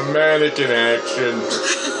myself some mannequin action.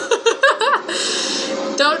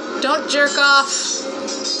 Don't jerk off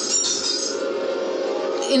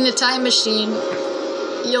in the time machine.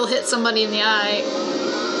 You'll hit somebody in the eye.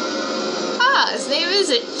 Ah, his name is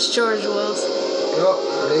George Wells.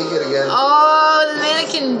 Oh, naked again. Oh, the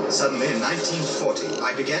mannequin. Suddenly, in 1940,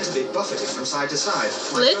 I began to be buffeted from side to side.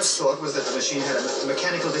 My Blitz? first thought was that the machine had a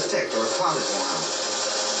mechanical defect or a cloud had worn out.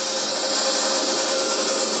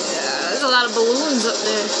 Yeah, there's a lot of balloons up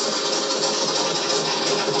there.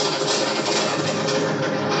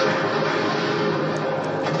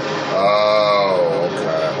 Oh,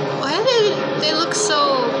 okay. Why do they look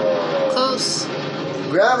so close?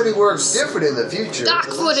 Gravity works different in the future. Stock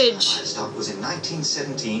footage. Stop was in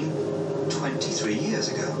 1917, 23 years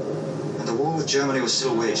ago, and the war with Germany was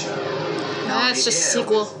still waging. Now That's the just a air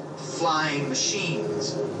sequel. with flying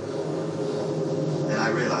machines. Then I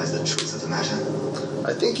realized the truth of the matter.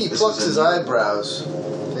 I think he plucks his eyebrows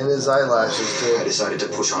and his eyelashes I too. decided to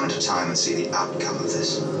push on into time and see the outcome of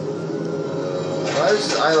this. Why is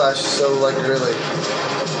his eyelashes so like really?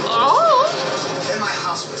 Oh! Then my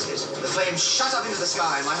house was hit. The flames shot up into the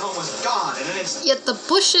sky, and my home was gone in an instant. Yet the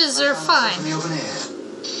bushes are In fine. the open air.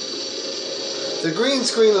 The green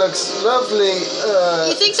screen looks lovely.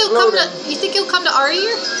 You think he'll come to our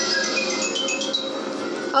year?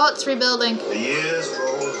 Oh, it's rebuilding. The years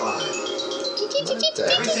rolled by.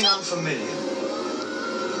 Everything unfamiliar,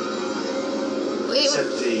 Wait, except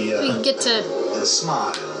we the get to.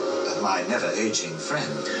 smile of my never-aging friend.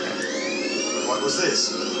 What was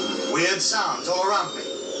this? Weird sounds all around me.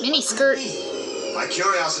 Mini skirt. My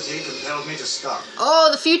curiosity compelled me to stop. Oh,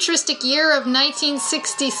 the futuristic year of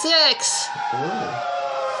 1966.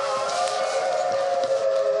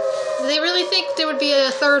 Do they really think there would be a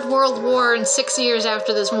third world war in 6 years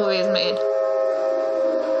after this movie is made?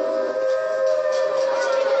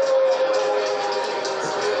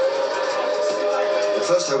 At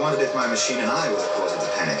first I wondered if my machine and I were the cause of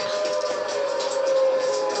the panic.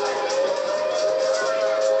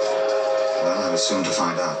 Well, I was soon to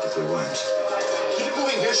find out that we weren't. Keep it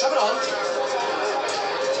moving here, shove it on.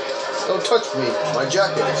 Don't touch me. My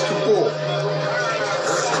jacket is too cool.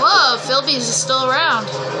 Whoa, Philby's is still around.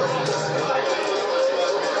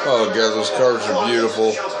 Oh god, those cars are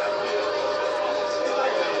beautiful.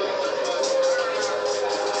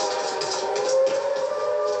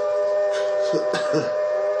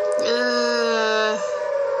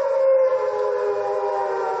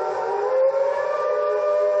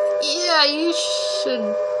 Yeah, you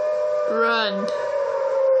should run.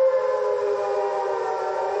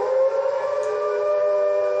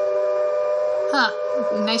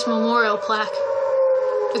 Huh, nice memorial plaque.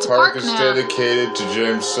 It's a Park park is now. dedicated to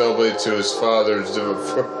James Selby to his father,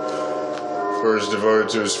 for his devoted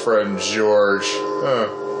to his friend George. Huh.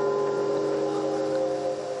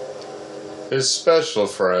 His special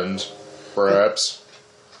friend, perhaps.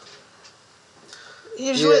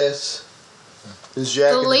 Here's what- Yes. His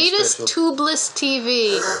jacket the is latest special. tubeless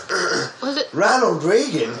TV. Was it? Ronald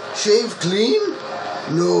Reagan shaved clean?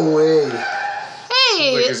 No way.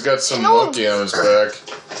 Hey, Like he's got some an old- monkey on his back.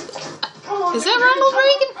 Is that Ronald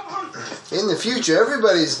Reagan? In the future,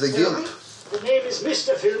 everybody's the gimp. The name is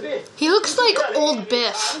Mr. Philby. He looks like old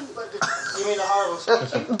Biff, You mean a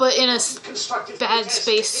horrible but in a constructed bad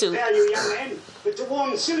spacesuit. value, young man. But to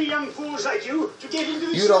warn silly young fools like you to get into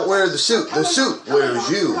the You don't wear the suit. The suit wears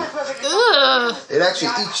you. Ugh. It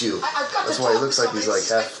actually eats you. That's why he looks like he's like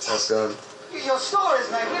half gone. Your store is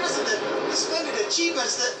magnificent. The splendid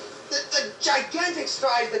achievements, the gigantic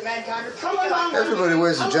strides that mankind has Come along. Everybody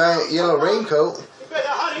wears a giant yellow raincoat. You better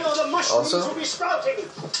hurry or the mushrooms Also? will be sprouting.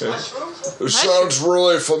 Mushrooms? It sounds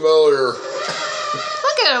really familiar.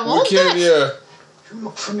 Look at him, We old can't, Biff. yeah. You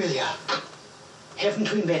look familiar.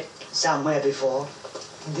 Haven't we met somewhere before?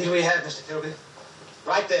 Did we have, Mr. Philby?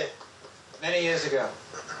 Right there. Many years ago.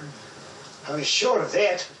 I was sure of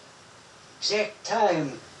that. Exact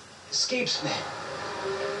time escapes me.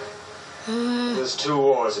 It was 2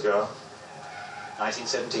 wars ago.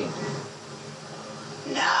 1917.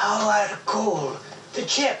 Now I recall the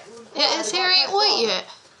chap Yeah, his hair ain't white yet.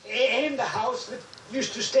 and the house that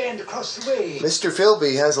used to stand across the way. Mr.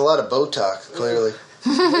 Philby has a lot of Botox, clearly.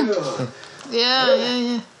 Oh,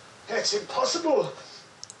 Yeah. that's impossible.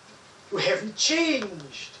 You haven't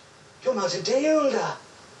changed. You're not a day older.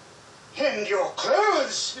 And your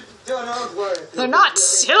clothes. Don't worry. They're not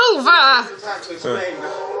silver. Exactly explain.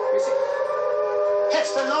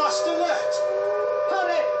 That's the last alert.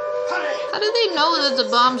 Hurry, hurry. How did they know that the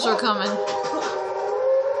bombs were coming?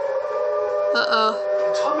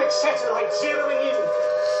 Uh-oh. Atomic satellite zeroing in.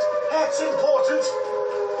 That's important.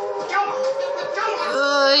 Come on.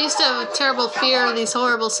 I used to have a terrible fear of these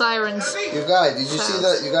horrible sirens. You guys, did you see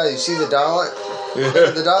that? You guys, you see the Dalek? Look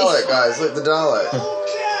at the Dalek, guys. Look at the Dalek.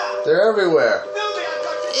 They're everywhere.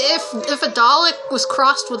 If a Dalek was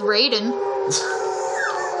crossed with Raiden, it's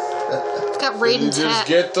got Raiden's Just hat.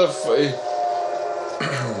 get the. Get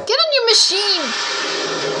on your machine.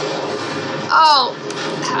 Oh,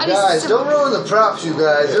 how do Guys, you? don't ruin the props, you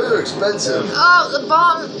guys. Those are expensive. Oh, the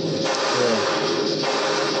bomb.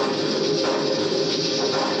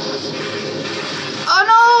 Oh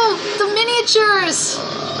no, the miniatures.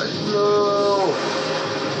 No.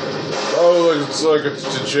 Oh, look, it's like it's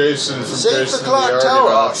Jason from Save Jason the clock the tower. Oh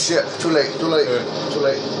Argonauts. shit! Too late. Too late. Too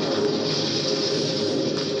late.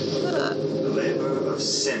 The labor of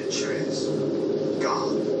centuries.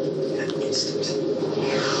 Gone in an instant.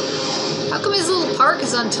 How come his little park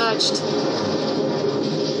is untouched?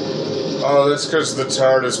 Oh, that's because the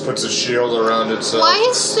TARDIS puts a shield around itself. Why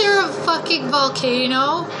is there a fucking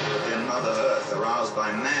volcano? Then Mother Earth, aroused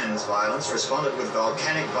by man's violence, responded with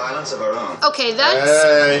volcanic violence of her own. Okay, that's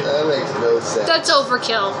Hey. That makes no sense. that's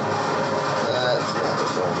overkill. That's not the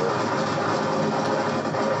formula.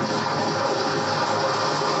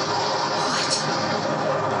 What?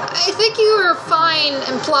 I think you were fine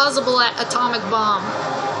and plausible at atomic bomb.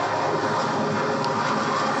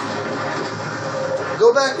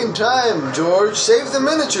 Go back in time, George. Save the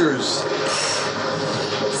miniatures.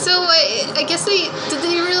 So I guess they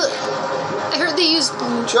really. I heard they used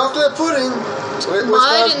Chocolate pudding. Where's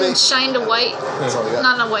mud Cosby? and shined a white, That's all I got.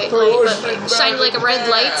 not a white light, but like, shined like a red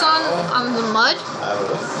lights on the mud. I don't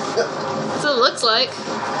know. That's what it looks like.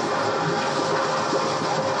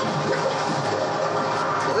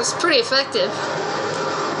 It was pretty effective.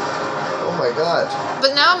 Oh my god.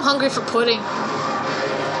 But now I'm hungry for pudding.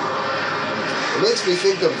 It makes me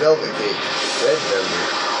think of velvet cake. Red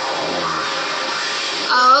velvet.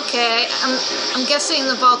 Oh, okay. I'm guessing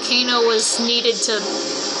the volcano was needed to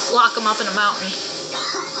lock them up in a mountain.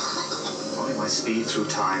 Only my speed through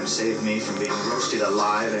time saved me from being roasted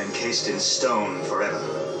alive and encased in stone forever.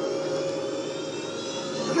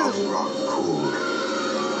 The molten rock cooled.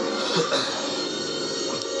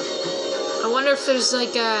 I wonder if there's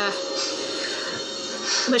like a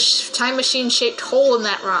time machine shaped hole in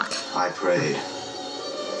that rock. I prayed,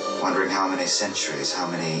 wondering how many centuries, how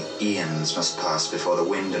many eons must pass before the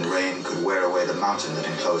wind and rain could wear away the mountain that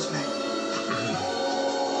enclosed me.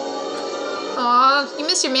 Aw, you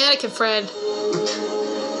miss your mannequin friend.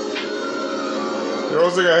 The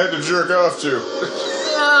only thing I had to jerk off to.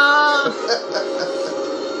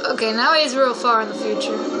 Okay, now he's real far in the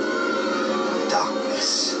future.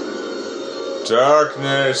 Darkness.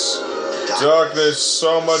 Darkness. Darkness.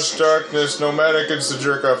 So much darkness. No mannequins to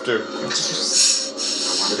jerk off to. I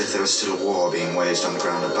wondered if there was still a war being waged on the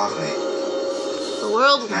ground above me. The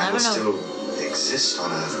world will Man never would know. still exist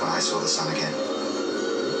on Earth when I saw the sun again.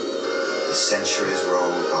 The centuries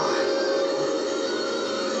rolled by.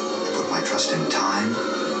 I put my trust in time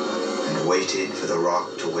and waited for the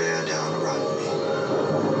rock to wear down around me.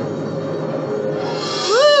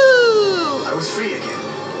 Woo! I was free again.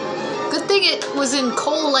 Good thing it was in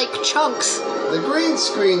coal-like chunks. The green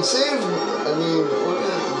screen saved. I mean, what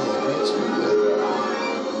is the green screen?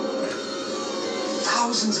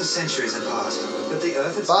 Thousands of centuries had passed, but the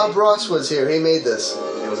Earth had Bob stayed. Ross was here. He made this.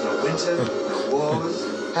 There was no winter, no wars.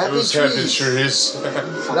 Happy Those trees. happy trees.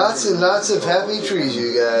 Lots and lots of happy trees,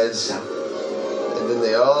 you guys. And then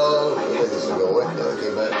they all. Wait, this is go away. No, they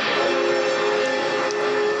came back.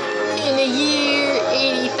 In the year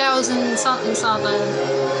 80,000 something something.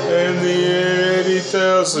 In the year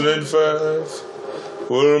 80,005,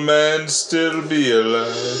 will man still be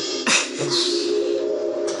alive?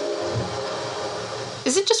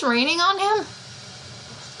 Is it just raining on him?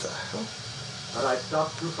 But I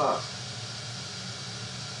stopped too fast.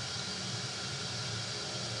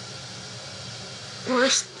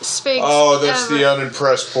 Worst Sphinx Oh, that's ever. the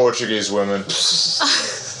unimpressed Portuguese women.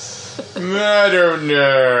 I don't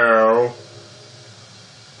know.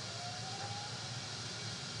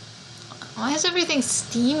 Why is everything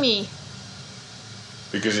steamy?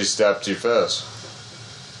 Because he stopped too fast.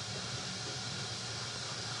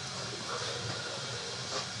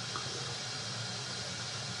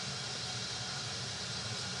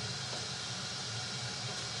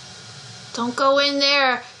 Don't go in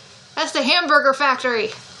there. That's the hamburger factory.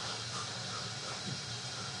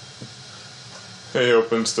 He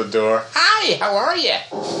opens the door. Hi, how are you?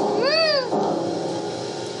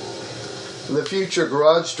 In the future,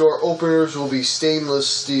 garage door openers will be stainless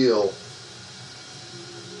steel.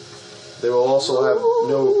 They will also have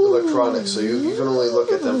no electronics, so you can only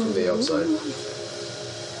look at them from the outside.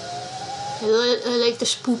 I like the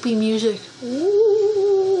spoopy music.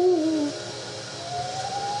 Ooh.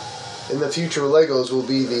 In the future, Legos will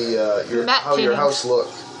be the Matte how your paintings. house look.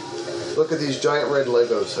 Look at these giant red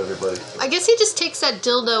Legos, everybody. I guess he just takes that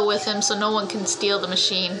dildo with him so no one can steal the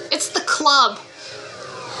machine. It's the club.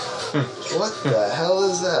 What the hell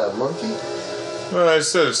is that? A monkey? Well, I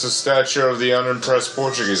said it's a statue of the unimpressed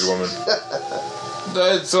Portuguese woman.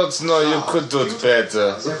 I thought, no, you could do it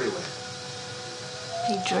better. It's everywhere.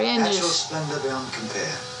 Natural Hydrangeas. splendor beyond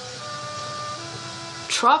compare.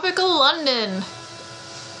 Tropical London.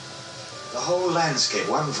 The whole landscape,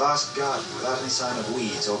 one vast garden without any sign of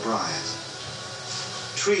weeds or briars.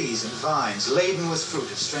 Trees and vines laden with fruit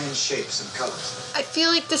of strange shapes and colors. I feel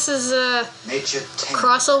like this is a Nature tame.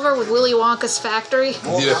 crossover with Willy Wonka's factory,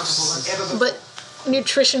 More Yes. bountiful than ever before. but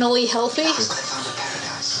nutritionally healthy. I found a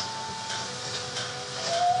paradise.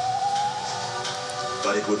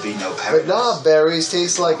 But it would be no But paradise. knob berries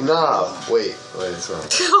taste like knob. Wait, it's wrong.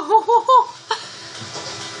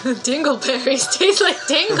 Dingleberries taste like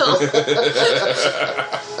dingle.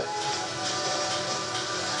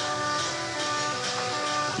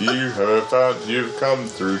 You have found you've come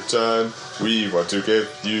through time. We want to give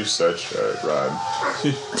you such a rhyme.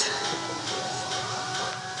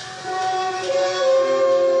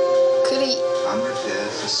 Could he? Unrepaired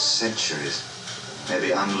for centuries.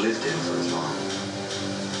 Maybe unlived in for as long.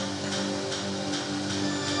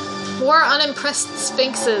 More unimpressed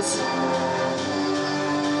sphinxes.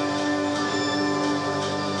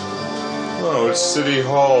 Oh, it's City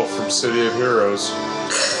Hall from City of Heroes.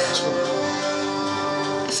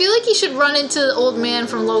 I feel like he should run into the old man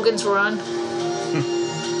from Logan's Run.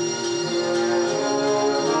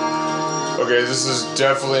 Okay, this is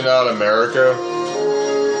definitely not America.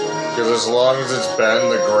 Because as long as it's been,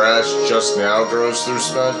 the grass just now grows through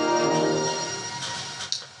cement.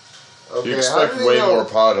 Okay, You how expect did he way know? more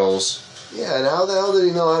potholes. Yeah, and how the hell did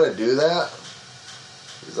he know how to do that?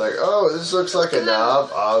 He's like, oh, this looks like a knob.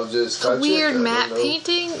 I'll just touch A weird it. I matte don't know.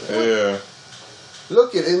 painting. Yeah.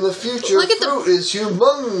 Look it in the future. Look at the- fruit is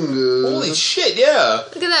humongous. Holy shit, yeah.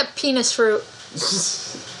 Look at that penis fruit.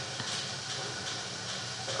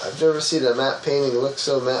 I've never seen a matte painting look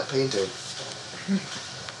so matte painting.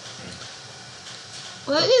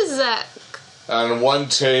 What is that? On one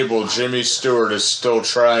table, Jimmy Stewart is still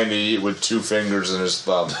trying to eat with 2 fingers in his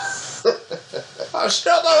thumb. I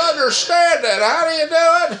still don't understand it. How do you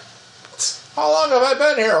do it? How long have I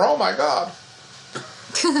been here? Oh my god.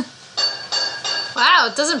 Wow,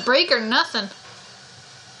 it doesn't break or nothing.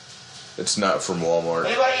 It's not from Walmart.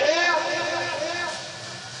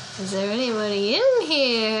 Is there anybody in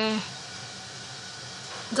here?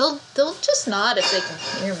 They'll just nod if they can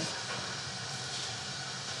hear me.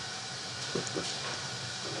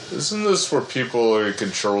 Isn't this where people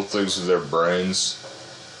control things with their brains?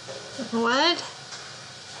 What?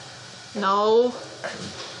 No.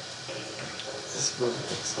 This movie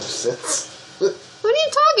makes no sense. What are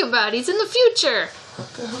you talking about? He's in the future.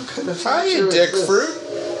 What the hell kind of Hi, future you is dick this? fruit.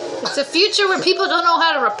 It's a future where people don't know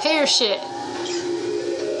how to repair shit.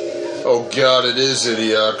 Oh god, it is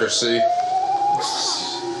idiocracy.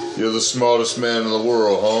 You're the smartest man in the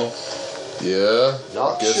world, huh? Yeah?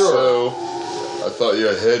 Not Guess sure. so. I thought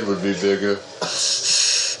your head would be bigger.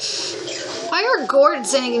 Why are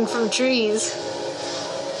gourds hanging from trees?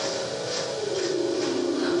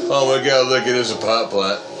 Oh my god, look, it is a pot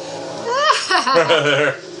plant.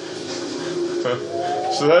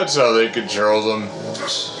 So that's how they control them.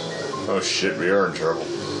 Oh shit, we are in trouble.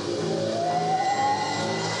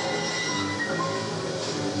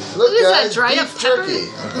 Look, What is that, guys, dried up beef pepper? jerky.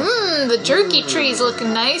 Mmm, the jerky tree's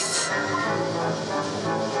looking nice.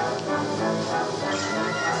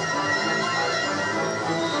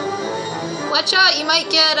 Watch out, you might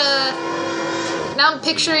get a... Now I'm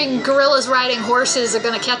picturing gorillas riding horses are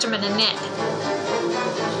gonna catch them in a net.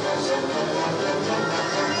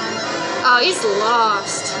 Oh, he's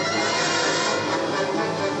lost.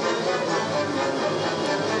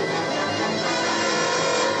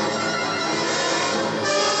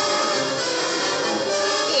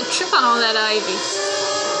 You trip on all that ivy.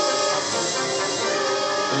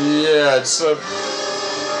 Yeah, it's a...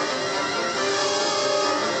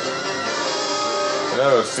 I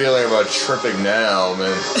have a feeling about tripping now, man.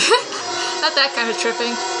 Not that kind of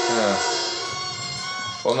tripping. Yeah.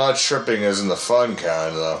 Well, not tripping as in the fun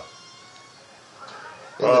kind, though.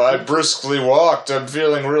 Oh, I briskly walked. I'm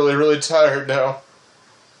feeling really, really tired now.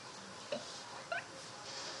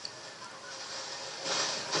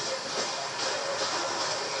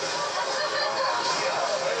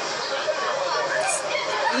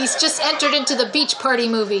 He's just entered into the beach party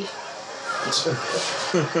movie.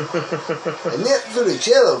 And net for the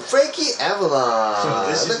cello, Frankie Avalon.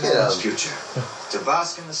 This Look is at man's him. future. To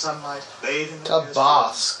bask in the sunlight, bathe in the To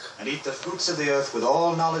bask. and eat the fruits of the earth with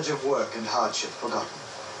all knowledge of work and hardship forgotten.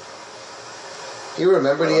 He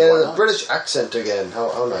remembered he Well, had why a not? British accent again.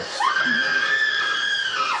 How nice.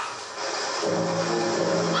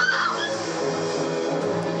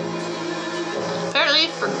 Apparently,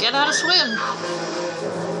 forget how to swim.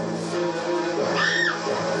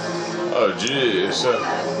 Oh, jeez.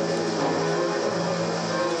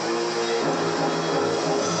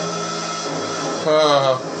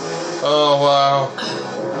 Oh, wow.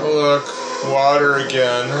 Look, water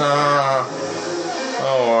again.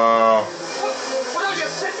 Oh, wow. Will you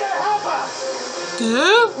sit there, help us?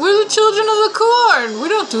 Yeah, we're the children of the corn. We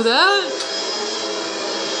don't do that.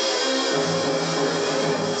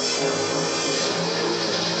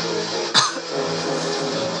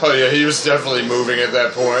 Oh, yeah, he was definitely moving at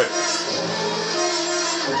that point.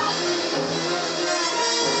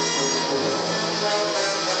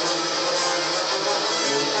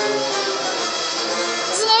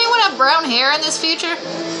 Doesn't anyone have brown hair in this future?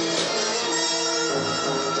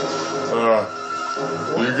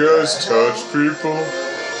 You guys touch people?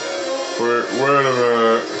 Wait a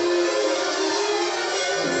minute.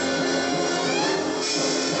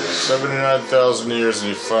 79,000 years and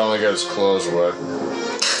he finally got his clothes wet.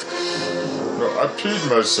 No, I peed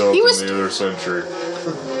myself He was- in the other century.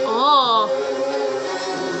 Oh.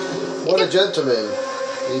 What a gentleman.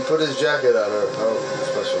 He put his jacket on her. How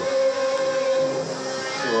special.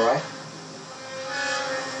 You alright?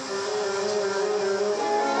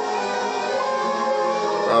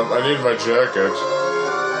 I need my jacket.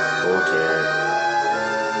 Okay.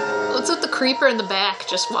 What's with the creeper in the back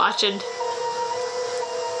just watching?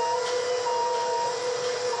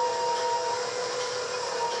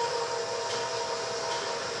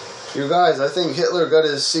 You guys, I think Hitler got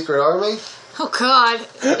his secret army. Oh God.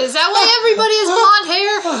 Is that why everybody has blonde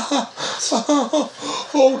hair?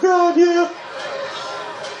 Oh god, yeah.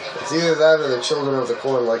 It's either that or the Children of the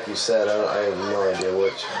Corn, like you said. I have no idea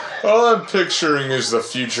which. All I'm picturing is the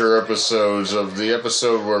future episodes of the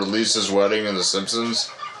episode where Lisa's wedding in The Simpsons.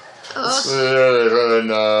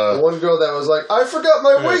 The one girl that was like, I forgot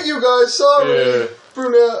my wig, you guys. Sorry. Yeah.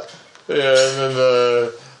 Brunette. Yeah, and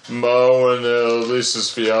then Mo and Lisa's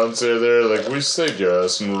fiance are there, like, we saved your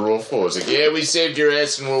ass in World War 4. It's like, yeah, we saved your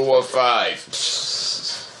ass in World War 5.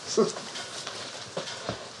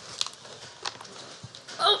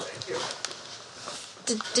 Oh.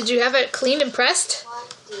 Did you have it cleaned and pressed?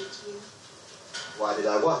 What did you Why did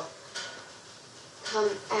I what? come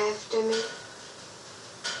after me?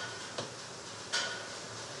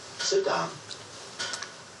 Sit down.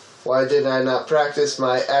 Why did I not practice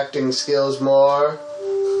my acting skills more?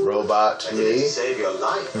 Robot I did it to me. save your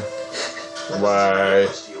life. Why?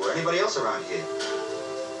 To you or anybody else around here.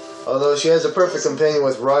 Although she has a perfect companion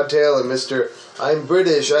with Rod Taylor, Mr. I'm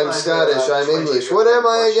British, I'm Scottish, I'm English. What am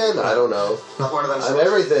I again? I don't know. Not one of them I'm sorts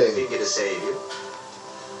everything. who think to save you.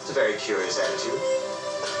 It's a very curious attitude.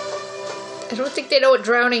 I don't think they know what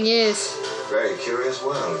drowning is. Very curious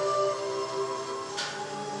world.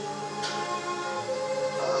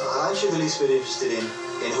 Aren't you the least bit interested in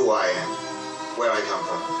who I am? Where I come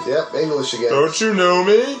from? Yep, English again. Don't you know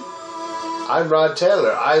me? I'm Rod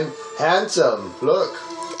Taylor. I'm handsome. Look.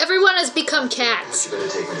 Everyone has become cats. You better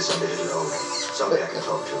take me to somebody a little older. Somebody I can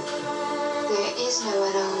talk to. There is no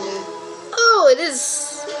one older. Oh, it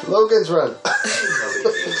is. Logan's Run.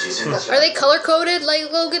 Are they color coded like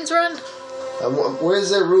Logan's Run? Where's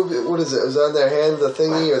their ruby? What is it? Was it on their hand, the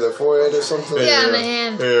thingy, or their forehead, or something? Yeah, on the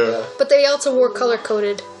hand. Yeah. But they also wore color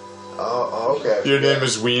coded. Oh, okay. Your name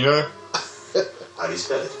is Weena? How do you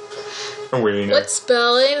spell it? Weena. What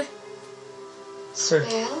spelling?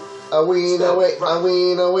 Spell? A ween away, a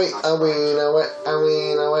ween away, a ween away, a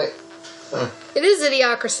ween away. It is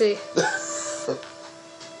Idiocracy.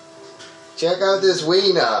 Check out this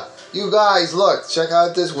wiener. You guys, look. Check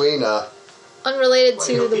out this wiener. Unrelated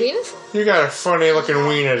to the Weenus? You got a funny looking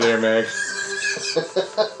wiener there, Meg.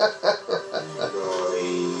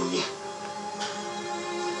 Golly.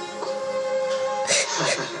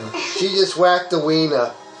 She just whacked the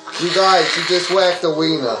wiener. You guys, she just whacked the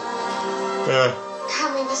wiener. Yeah,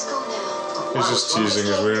 Come, we must go now. he's just teasing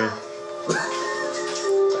his wiener.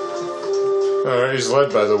 Alright, he's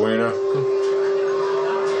led by the wiener.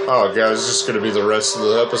 Oh, guys, it's just gonna be the rest of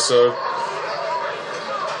the episode.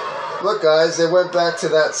 Look, guys, they went back to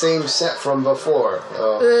that same set from before.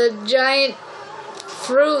 Oh. The giant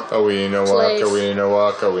fruit. A wiener walk, a wiener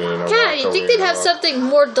walk, a wiener walk. God, you'd think they'd have walk. something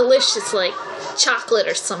more delicious like chocolate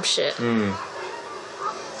or some shit.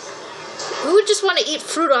 Who would just want to eat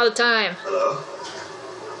fruit all the time? Hello?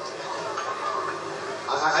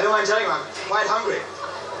 I don't mind telling you, I'm quite hungry.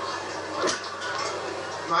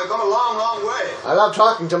 I've gone a long, long way. I love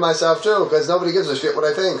talking to myself too, because nobody gives a shit what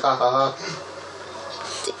I think. Ha ha ha.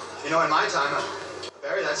 You know, in my time, a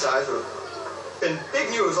berry that size would have been big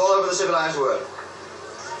news all over the civilized world.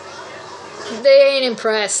 They ain't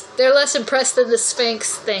impressed. They're less impressed than the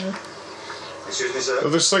Sphinx thing. Excuse me, sir? It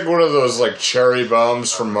looks like one of those like cherry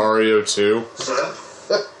bombs from Mario 2. Sir?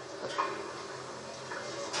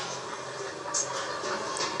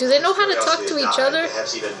 Do they know how to talk to Curiosity has each died, other?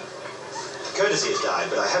 Perhaps even courtesy has died,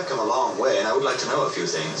 but I have come a long way, and I would like to know a few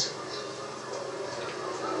things.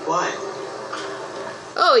 Why?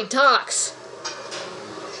 Oh, he talks.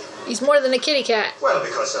 He's more than a kitty cat. Well,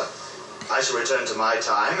 because I shall return to my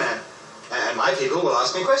time, and my people will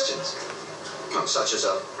ask me questions. Such as,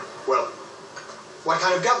 well, what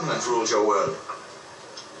kind of government rules your world?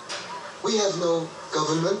 We have no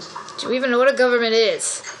government. Do you even know what a government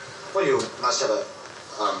is? Well, you must have a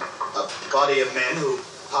body of men who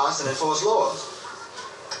pass and enforce laws.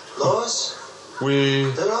 Laws?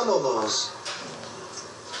 There are no laws.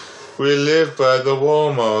 We live by the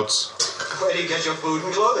Walmarts. Where do you get your food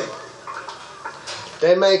and clothing?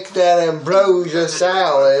 They make that ambrosia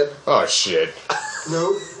salad. Oh shit.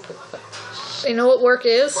 No. They know what work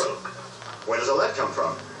is? Well, where does all that come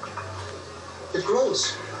from? It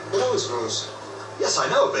grows. It always grows. Yes, I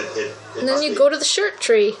know, but it And then must you be go to the shirt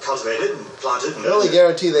tree. cultivated and planted and The only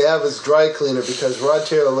guarantee they have is dry cleaner, because Rod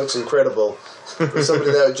Taylor looks incredible. For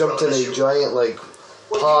somebody that jumped in a giant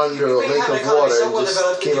pond or a lake of water and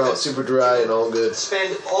just came out super dry and all good.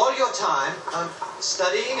 spend all your time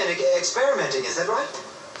studying and experimenting, is that right?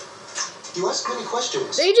 You ask many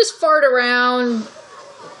questions. They just fart around.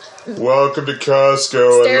 Welcome to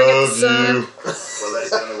Costco. Staring I at the love sun. you. Well, that is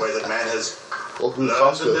the only way that man has Welcome to learned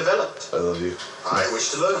and Costco. developed. I love you. I wish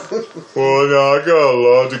to learn. Well, now I got a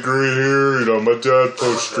law degree here. You know, my dad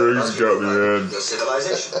pulled strings and got me in. Your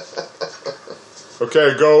civilization.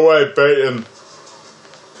 Okay, go away, Peyton.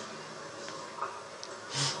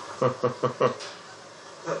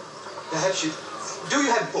 Perhaps you... Do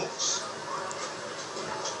you have books?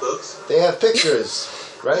 Books? They have pictures,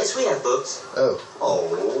 right? Yes, we have books. Oh.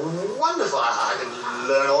 Oh, wonderful. I can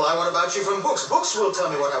learn all I want about you from books. Books will tell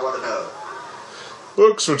me what I want to know.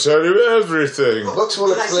 Books will tell you everything. Books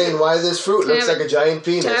will explain why this fruit looks like a giant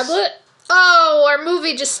penis. Tablet? Oh, our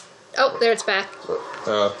movie just... Oh, there it's back.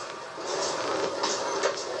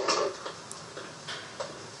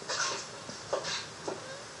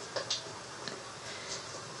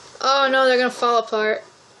 Oh no, they're gonna fall apart.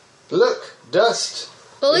 Look, dust.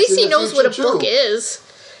 Well, at It's least in he the knows what a future, book too. is.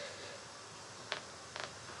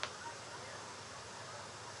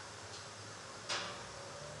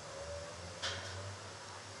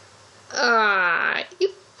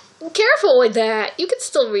 You careful with that. You can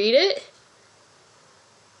still read it.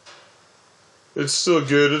 It's still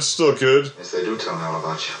good. It's still good. Yes, they do tell me all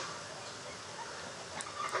about you.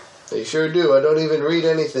 They sure do. I don't even read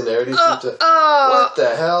anything. I already seem to... Oh, What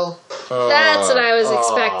the hell? that's what I was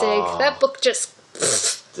expecting. That book just...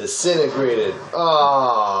 Disintegrated.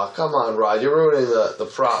 Aw, come on, Rod. You're ruining the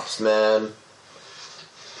props, man.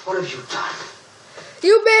 What have you done?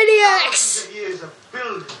 You maniacs! Years of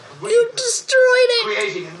building, You destroyed it!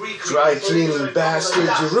 creating and recreating. Dry cleaning bastard.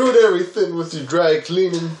 You ruined everything with your dry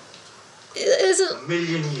cleaning. It isn't... A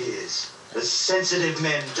million years. The sensitive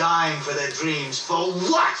men dying for their dreams. For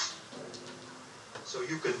what? So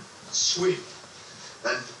you can swim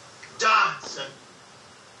and dance and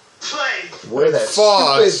play. Wear that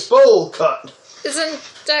Fart. stupid bowl cut. Isn't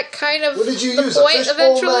that kind of What did you the use? A point fishbowl,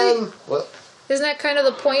 eventually? man? What? Isn't that kind of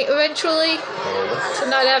the point eventually? To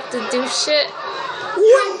not have to do shit?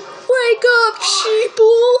 Wake up,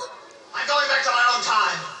 sheeple! I'm going back to my own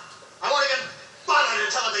time. I won't even bother to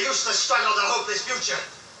tell them the useless struggle to hope this future.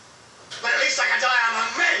 But at least I can die among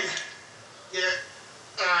men. Yeah.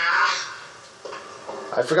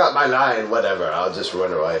 I forgot my line. Whatever. I'll just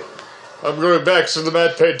run away. I'm going back to the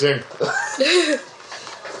mad painting.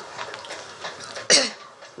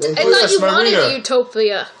 Then I thought you my wanted Rita.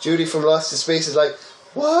 Utopia. Judy from Lost in Space is like,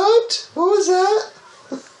 what? What was that?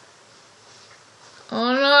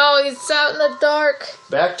 Oh no, he's out in the dark.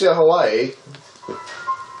 Back to Hawaii.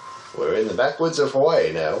 We're in the backwoods of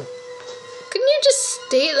Hawaii now. Couldn't you just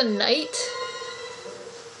stay the night?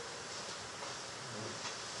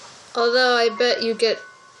 Although I bet you get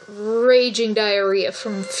raging diarrhea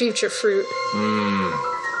from future fruit.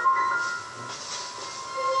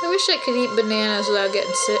 I wish I could eat bananas without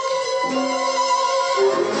getting sick.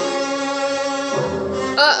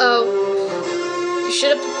 Uh-oh. You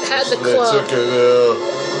should have had the They club. took it.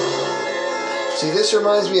 See, this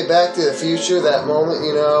reminds me of Back to the Future, that moment,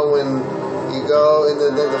 you know, when you go and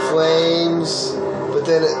then the flames, but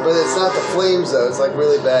it's not the flames though, it's like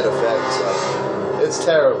really bad effects, so it's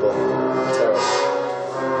terrible. Terrible.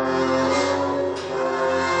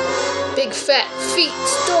 Big fat feet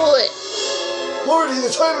stole it. Marty, the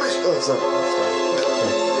time machine! Oh, it's not.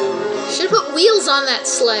 Should have put wheels on that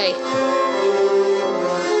sleigh.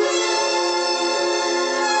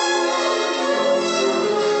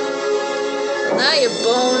 Now you're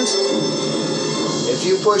boned. If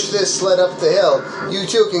you push this sled up the hill, you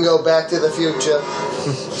too can go back to the future.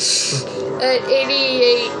 At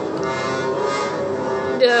 88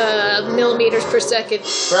 millimeters per second.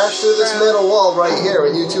 Crash through this metal wall right here,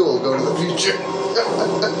 and you too will go to the future.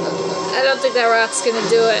 I don't think that rock's gonna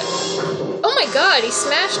do it. Oh my god, he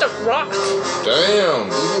smashed a rock. Damn.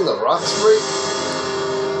 Even the rocks break?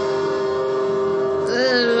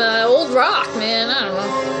 Old rock, man. I don't know.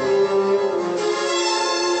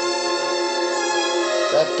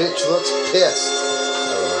 That bitch looks pissed.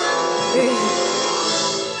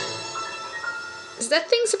 Is that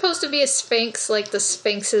thing supposed to be a sphinx, like the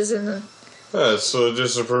sphinxes in the... Yeah, it's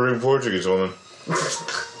just a perfect Portuguese woman.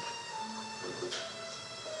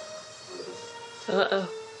 Uh-oh.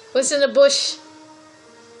 What's in the bush?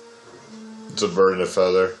 It's a bird and a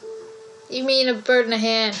feather. You mean a bird in a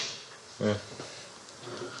hand? Yeah.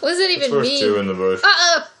 What does that even There's mean? two in the bush.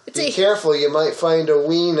 Uh-oh! It's Be a careful, you might find a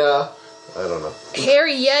wiener. I don't know.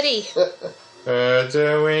 hairy yeti.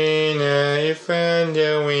 The wiener, you found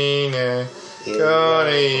your wiener.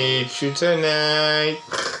 Gonna eat you tonight.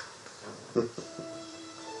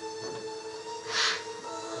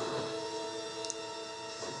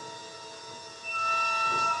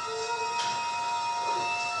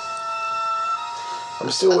 I'm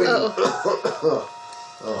still waiting.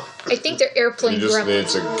 Oh. I think they're airplane He just gremlins.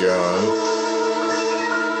 needs a gun.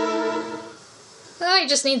 Oh, he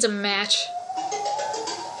just needs a match.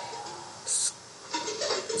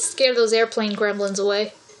 Scare those airplane gremlins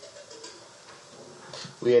away.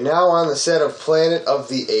 We are now on the set of Planet of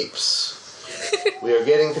the Apes. We are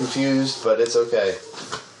getting confused, but it's okay.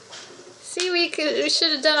 See, we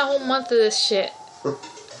should have done a whole month of this shit.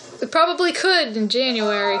 We probably could in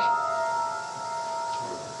January.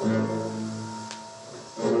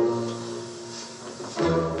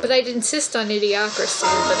 But I'd insist on Idiocracy,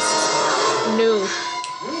 but it's new.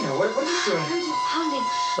 Wiener, what are you doing? Pounding.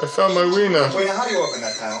 I found my wiener. Wait, now how do you open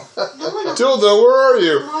that panel? No one knows. Tilda, where are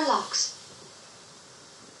you? Morlocks.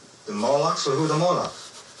 The Morlocks? Well, who are the Morlocks?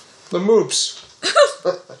 The moops.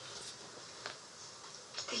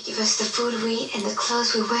 They give us the food we eat and the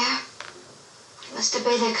clothes we wear. We must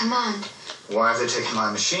obey their command. Why have they taken my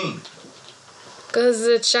machine? Because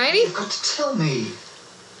it's shiny? You've got to tell me.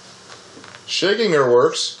 Shaking her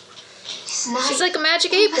works. It's night. She's like a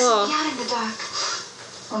magic We 8-ball. mustn't be out in the dark.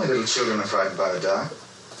 Only little children are frightened by the dark.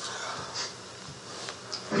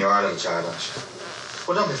 And you are a little childish.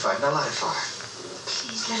 Well, don't be frightened. I'll light a fire.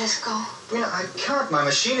 Please let us go. Rena, I can't. My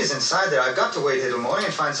machine is inside there. I've got to wait here till morning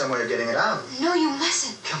and find some way of getting it out. No, you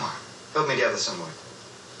mustn't. Come on. Help me gather some wood.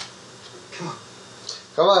 Come on.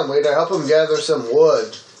 Come on, waiter, help him gather some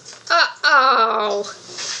wood. Uh-oh.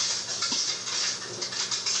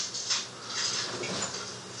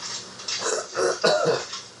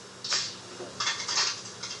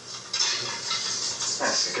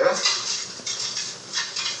 That's the girl.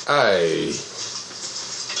 Aye.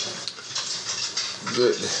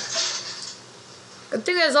 Good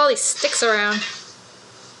thing there's all these sticks around.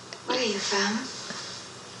 What are you from?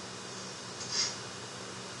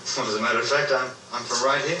 Well, as a matter of fact, I'm from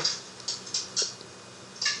right here.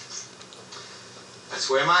 That's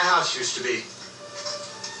where my house used to be.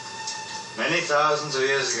 Many thousands of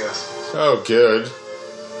years ago. Oh, good.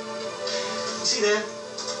 See there?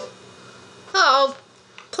 Oh,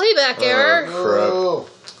 playback error. Oh,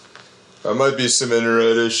 That might be some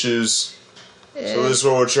internet issues. So this is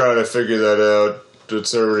what we're trying to figure that out.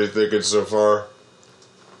 What's everybody thinking so far?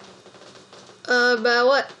 About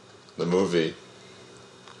what? The movie.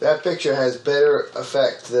 that picture has better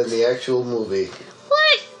effect than the actual movie.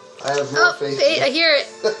 What? I have more Oh, faith. I hear it.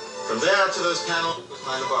 From there to those panels was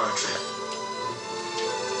my laboratory.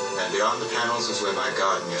 And beyond the panels is where my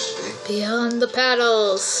garden used to be. Beyond the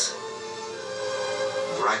paddles.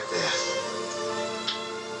 Right there.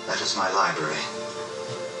 That was my library.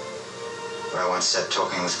 Where I once sat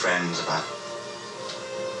talking with friends about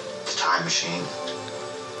the time machine.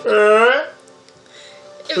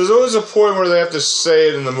 There's always a point where they have to say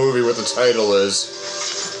it in the movie what the title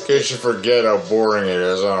is. In case you forget how boring it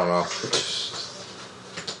is. I don't know.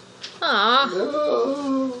 Aw,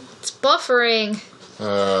 Oh. it's buffering.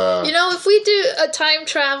 You know, if we do a time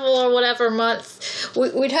travel or whatever month,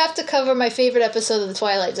 we'd have to cover my favorite episode of The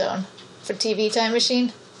Twilight Zone for TV Time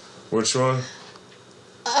Machine. Which one?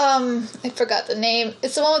 I forgot the name.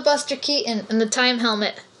 It's the one with Buster Keaton and the time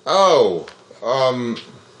helmet. Oh,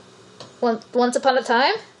 Once Upon a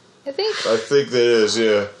Time, I think. I think that is,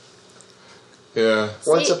 yeah. Yeah.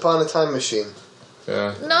 Once Upon a Time Machine.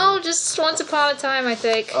 Yeah. No, just Once Upon a Time, I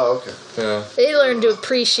think. Oh, okay. Yeah. They learn to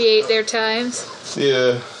appreciate their times.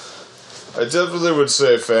 Yeah. I definitely would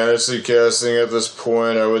say fantasy casting at this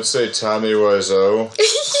point. I would say Tommy Wiseau. You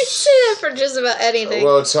say that for just about anything.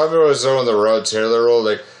 Well, Tommy Wiseau in the Rod Taylor role,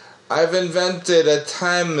 like, I've invented a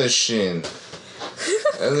time machine.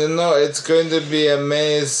 And you know, it's going to be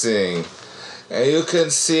amazing. And you can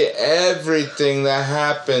see everything that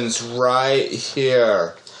happens right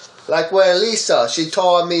here. Like where Lisa, she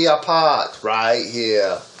tore me apart right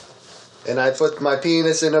here. And I put my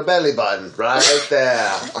penis in her belly button right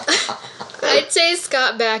there. I'd say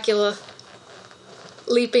Scott Bakula.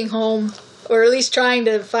 Leaping home. Or at least trying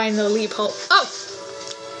to find the leap home. Oh!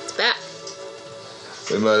 It's back.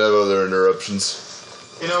 We might have other interruptions.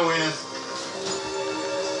 You know, Weena,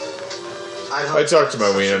 I talk to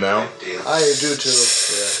my Weena now. I do too,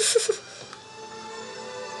 yeah.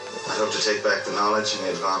 I hope to take back the knowledge and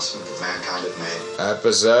the advancement that mankind have made. Appa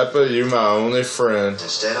Zappa, you my only friend.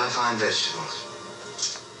 Instead, I find vegetables.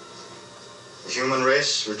 The human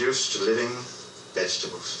race reduced to living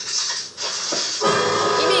vegetables.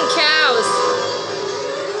 You mean cows?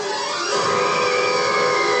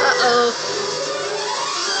 Uh-oh.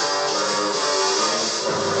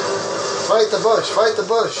 Fight the bush, fight the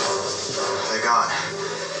bush. They're gone.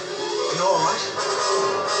 You all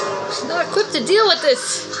right? She's not equipped to deal with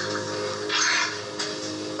this.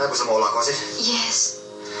 That was a Morlock, was it? Yes.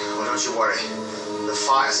 Well, don't you worry. The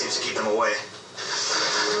fire seems to keep them away.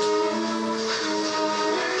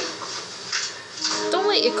 Don't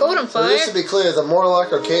let your coat on So just to fire. be clear, the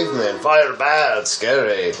Morlock are cavemen. Fire bad,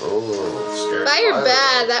 scary. Ooh, scary. Fire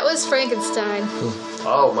bad. That was Frankenstein.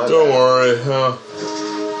 Oh, my Don't bad. worry, huh?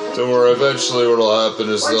 Don't worry, eventually what'll happen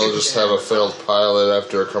is they'll just have a failed pilot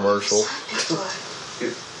after a commercial.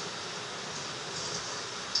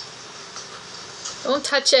 Don't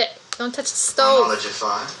touch it. Don't touch the No stove. knowledge of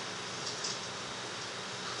fire.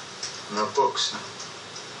 No books.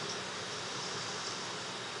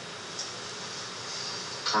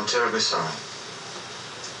 I'm terribly sorry.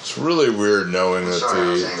 It's really weird knowing I'm that sorry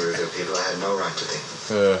I was the... angry with your people. I had no right to be.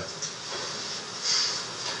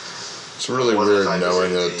 It's really weird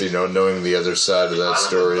knowing that, you know, knowing the other side of that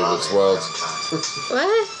story that's wild.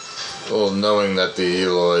 What? Well, knowing that the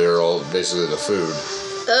Eloi are all basically the food.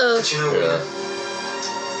 Oh. But you know, Yeah.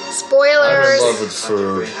 I'm in Spoilers. love with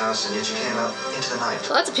food. Great house, and yet you came out into the night.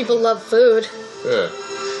 Lots of people love food. Yeah.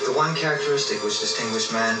 The one characteristic which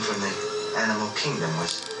distinguished man from the animal kingdom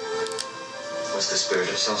was the spirit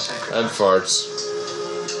of self-sacrifice. And farts.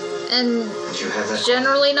 And And you have that.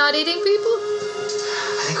 generally not eating people?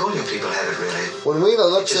 I think all your people have it, really. When Weena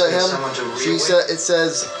looks Just at need him, someone to she reawaken. it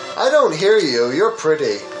says, I don't hear you, you're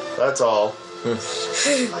pretty. That's all.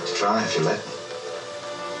 I'd like to try if you let me.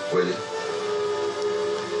 Will you?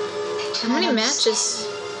 How many matches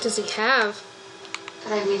does he have?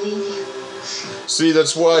 But I believe you. See,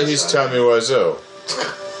 that's why he's Tommy Wiseau.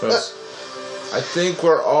 That's- I think we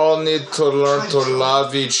all need to learn to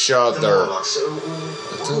love each The other. Morlocks. I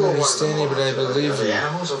don't understand you, but I believe Are they you.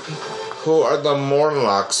 animals or people? Who are the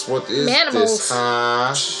Morlocks? What is Manimals. this,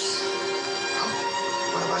 huh?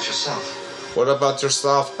 What about yourself? What about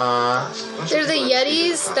yourself, huh? Don't you They're the people like to speak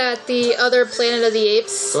Yetis about- that the other Planet of the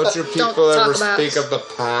Apes Don't your people don't ever talk about. speak of the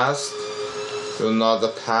past? You know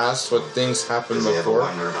the past, what things happened Do they ever before?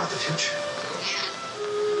 wonder about the future?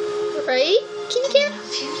 Right? Kitty cat?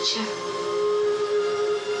 Future.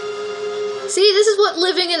 See, this is what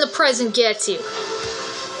living in the present gets you.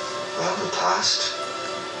 Well, the past.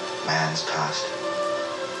 Man's past.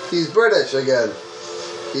 He's British again.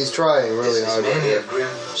 He's trying really It's hard right mainly a here. grim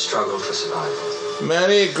struggle for survival.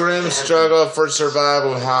 Many grim struggle for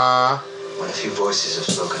survival, huh? When a few voices have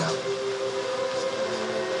spoken up.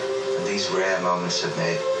 And these rare moments have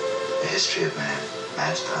made the history of man,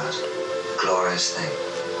 man's past, a glorious thing.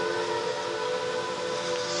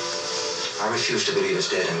 I refuse to believe it's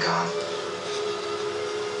dead and gone.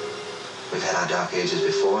 We've had our dark ages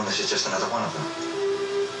before, and this is just another one of them.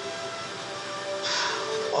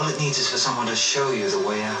 All it needs is for someone to show you the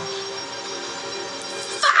way out.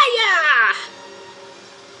 Fire!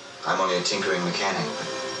 I'm only a tinkering mechanic, but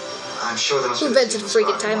I'm sure there must Who be a invented a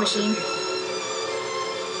secret freaking spark in time one of the machine? people.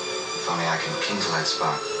 If only I can kindle that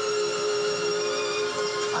spark.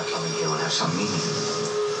 My coming here will have some meaning.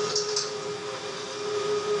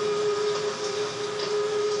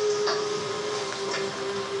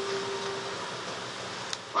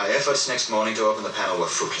 efforts next morning to open the panel were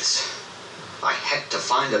fruitless. I had to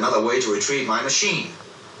find another way to retrieve my machine.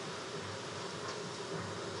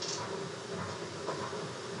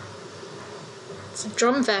 It's a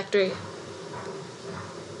drum factory.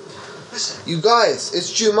 Listen. You guys,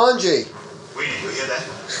 it's Jumanji. Weenie, you hear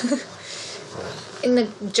that? In the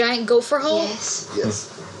giant gopher hole? Yes. Yes.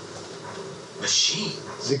 Machine.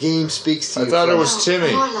 The game speaks to I you. thought it friend. was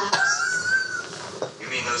Timmy. Morlocks. You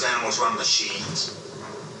mean those animals run machines?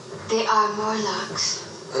 They are Morlocks.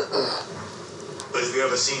 But have you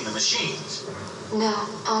ever seen the machines? No,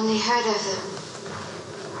 only heard of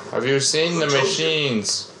them. Have you seen the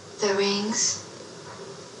machines? The rings.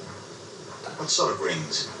 What sort of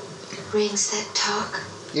rings? Rings that talk.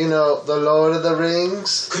 You know, the Lord of the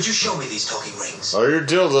Rings. Could you show me these talking rings? Are your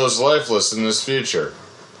dildos lifeless in this future?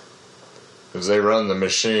 Because they run the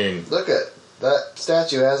machine. Look at that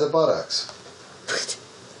statue has a buttocks.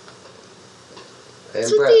 And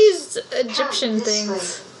What's with breasts. these Egyptian Come this things?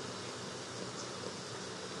 way.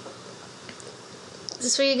 Is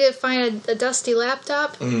this where you get find a dusty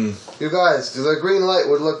laptop? Mm. You guys, the green light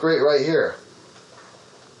would look great right here.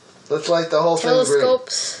 Let's light the whole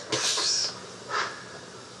Telescopes. thing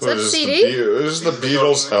Is that This CD? This is the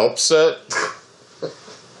Beatles help set?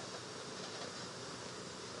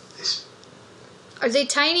 Are they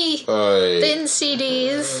tiny, Aye. thin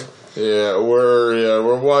CDs? Yeah,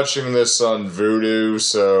 we're watching this on Vudu,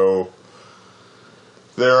 so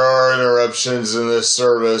there are interruptions, and this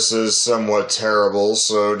service is somewhat terrible.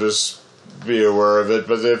 So just be aware of it.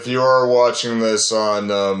 But if you are watching this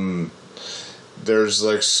on, there's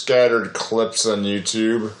like scattered clips on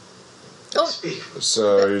YouTube. Oh,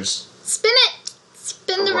 So you just, spin it!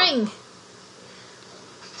 Spin the ring.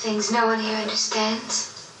 Things no one here understands.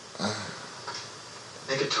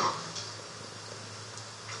 Make it talk.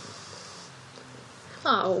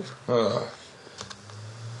 Oh.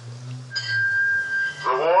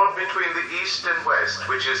 The war between the East and West,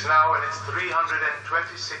 which is now in its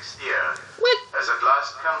 326th year, What? has at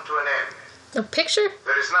last come to an end. A picture?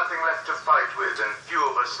 There is nothing left to fight with, and few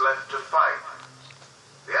of us left to fight.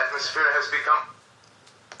 The atmosphere has become...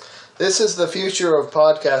 This is the future of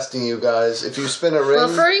podcasting, you guys. If you spin a ring,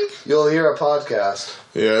 Buffering? you'll hear a podcast.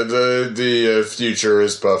 yeah, the future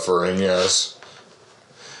is buffering. Yes.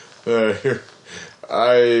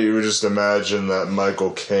 I would just imagine that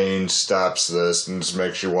Michael Caine stops this and just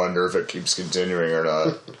makes you wonder if it keeps continuing or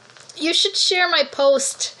not. You should share my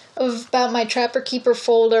post about my Trapper Keeper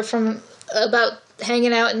folder from about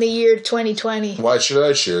hanging out in the year 2020. Why should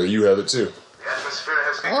I share? You have it too. The atmosphere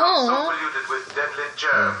has become so polluted with deadly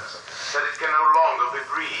germs that it can no longer be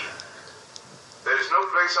breathed. There is no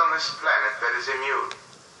place on this planet that is immune.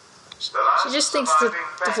 The last She just thinks the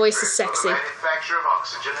voice is factory for sexy. the manufacture of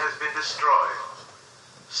oxygen has been destroyed.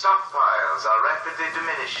 Stockpiles are rapidly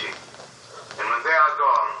diminishing, and when they are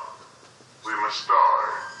gone, we must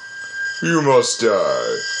die. You must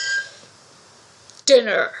die.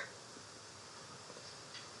 Dinner.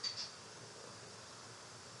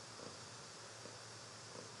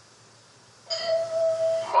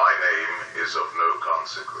 My name is of no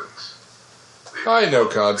consequence. The I know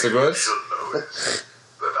important thing consequence. You should know is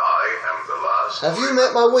that I am the last. Have you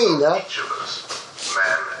met my wiener? Each of us,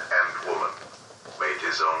 man and woman, made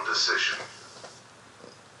his own decision.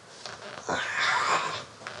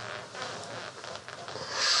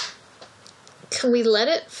 Can we let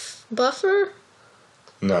it buffer?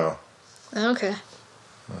 No. Okay.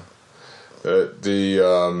 The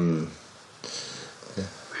The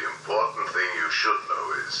important thing you should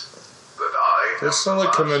know is that I am Does it sound the like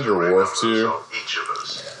last Commander remnant Worf to you? of each of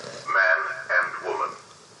us, man and woman,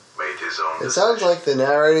 made his own It decision. sounds like the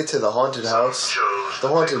narrator to the haunted Some house, chose the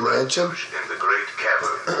to haunted take mansion. refuge in the great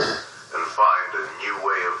cavern and find a new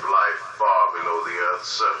way of life far below the Earth's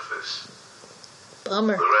surface.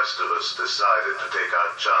 Bummer. The rest of us decided to take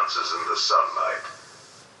our chances in the sunlight.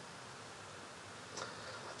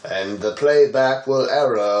 And the playback will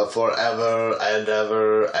error forever and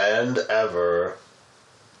ever and ever.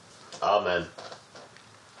 Amen.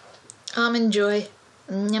 Almond joy.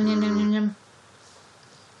 Yum, yum, yum, yum, yum.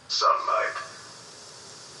 Sunlight.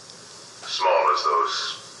 Small as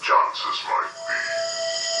those chances might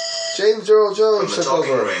be. James Earl From Jones the took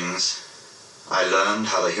talking over. rings, I learned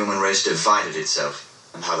how the human race divided itself,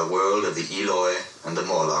 and how the world of the Eloi and the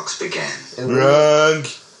Morlocks began. Wrong.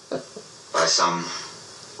 By some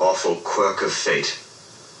awful quirk of fate,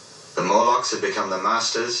 the Morlocks had become the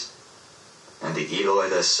masters, and the Eloi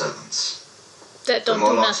their servants. That The don't do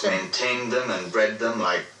Morlocks nothing. maintained them and bred them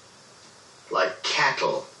like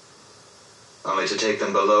cattle, only to take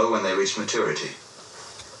them below when they reached maturity.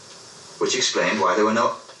 Which explained why there were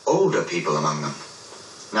no older people among them.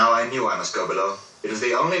 Now I knew I must go below. It was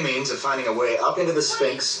the only means of finding a way up into the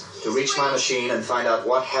Sphinx to reach my machine and find out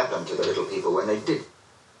what happened to the little people when they did.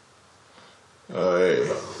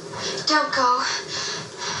 Don't go.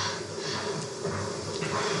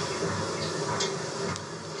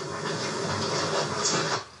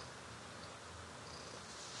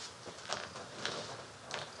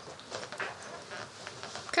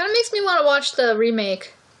 Kind of makes me want to watch the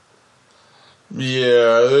remake.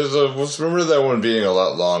 Yeah, remember that one being a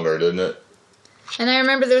lot longer, didn't it? And I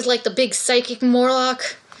remember there's like the big psychic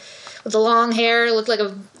Morlock with the long hair, looked like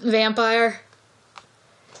a vampire.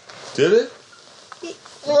 Did it?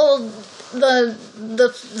 Well, the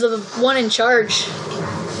one in charge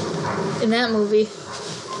in that movie.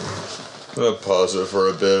 I'm gonna pause it for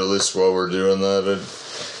a bit, at least while we're doing that.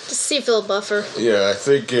 Just see if it'll buffer. Yeah, I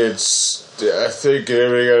think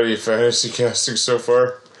everybody got any fantasy casting so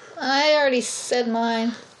far. I already said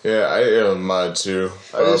mine. Yeah, I mine too.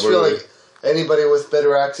 I just feel like anybody with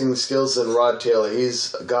better acting skills than Rod Taylor,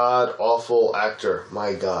 he's a god-awful actor.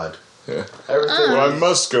 My God. Yeah. Everything. Well, I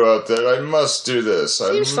must go out there. I must do this.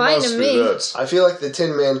 Seems I fine must to do me. that. I feel like the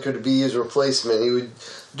Tin Man could be his replacement. He would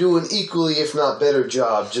do an equally, if not better,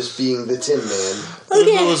 job just being the Tin Man. What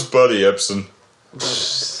if it was Buddy Epson?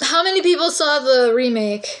 How many people saw the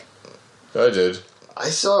remake? I did. I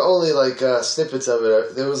saw only like snippets of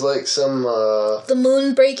it. There was like some. The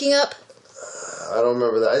moon breaking up? I don't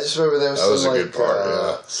remember that. I just remember there was That was some a like good part,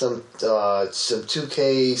 yeah. some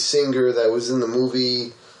 2K singer that was in the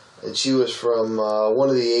movie, and she was from one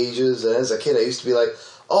of the ages. And as a kid, I used to be like,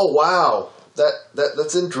 "Oh wow,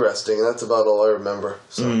 that's interesting." And that's about all I remember.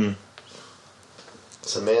 So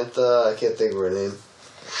Samantha, I can't think of her name.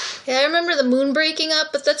 Yeah, I remember the moon breaking up,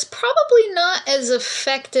 but that's probably not as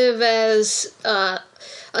effective as a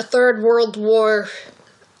Third World War.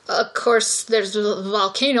 Of course, there's a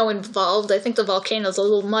volcano involved. I think the volcano's a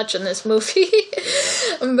little much in this movie.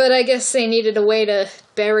 But I guess they needed a way to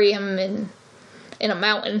bury him in a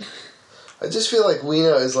mountain. I just feel like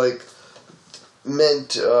Weena is like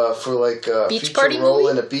meant for like a Beach feature party role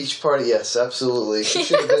movie? in a beach party. Yes, absolutely. She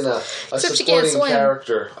should have been a Except she can't supporting swim.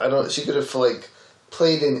 character. She could have like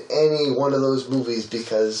played in any one of those movies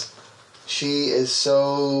because she is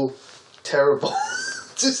so terrible.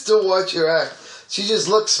 Just to watch her act. She just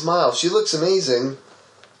looks smile. She looks amazing,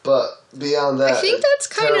 but beyond that, I think that's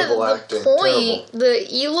kind of terrible the acting. point. Terrible. The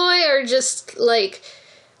Eloi are just like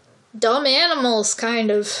dumb animals,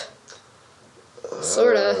 kind of.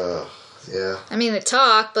 Sort of. Yeah. I mean, they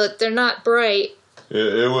talk, but they're not bright.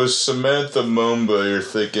 It was Samantha Momba you're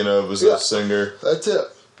thinking of as that singer. That's it.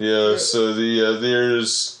 Yeah, so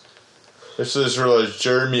there's I just realized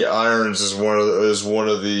Jeremy Irons is one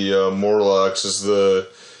of the Morlocks, is the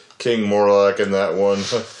King Morlock in that one.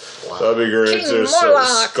 That'd be great. King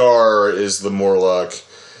Morlock. Scar is the Morlock.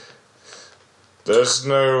 There's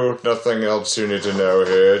nothing else you need to know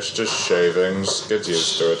here. It's just shavings. Get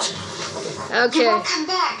used to it. Okay. He won't come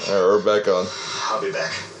back. Alright, we're back on. I'll be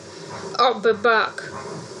back. I'll be back.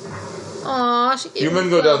 Aw, she gave Human me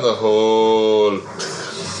go fun. down the hole.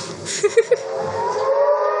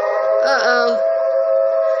 Uh-oh.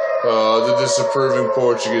 The disapproving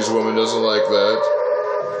Portuguese woman doesn't like that.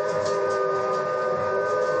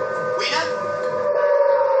 Weena?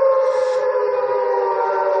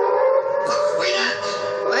 Weena?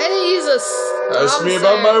 Why did he use a Ask me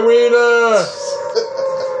about my wiener!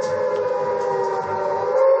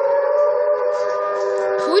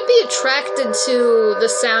 Who would be attracted to the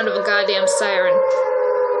sound of a goddamn siren?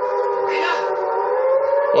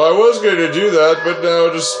 Well, I was going to do that, but now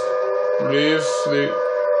just leave the...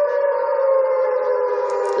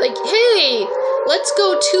 Like, hey, let's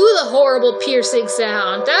go to the horrible piercing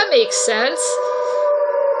sound. That makes sense.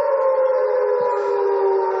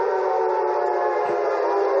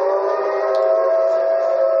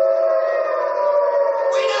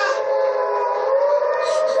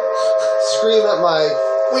 Scream at my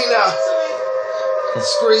Weena.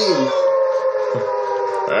 Scream.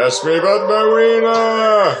 Ask me about my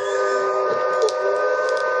wiener!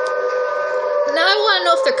 Now I want to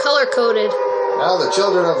know if they're color-coded. Now the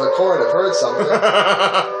children of the corn have heard something.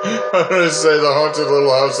 I'm going to say the haunted little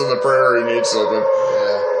house on the prairie needs something.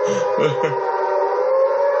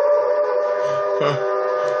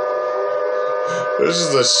 This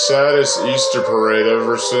is the saddest Easter parade I've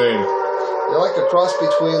ever seen. You're like a cross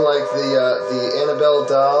between like the Annabelle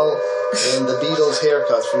doll and the Beatles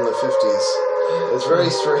haircuts from the 50s. It's very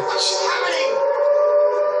strange.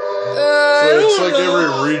 It's like every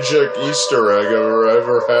reject Easter egg I've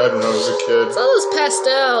ever had when I was a kid. It's all those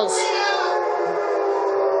pastels.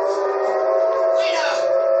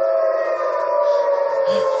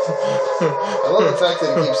 I love the fact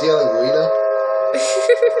that he keeps yelling Weena.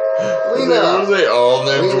 Were they all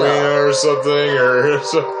named Weena or something? Or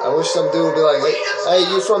something? I wish some dude would be like, hey,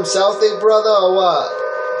 you from Southie, brother, or what?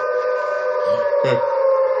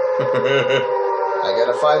 I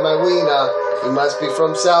gotta find my Weena. He must be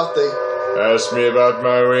from Southie. Ask me about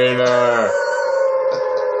my Weena.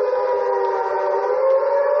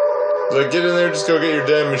 Like, get in there, just go get your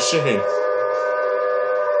damn machine.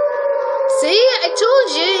 See, I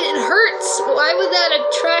told you it hurts. Why would that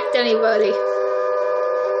attract anybody?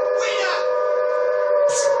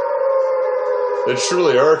 They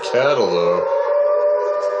truly are cattle, though.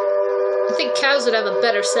 I think cows would have a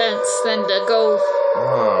better sense than to go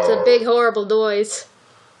to big horrible noise.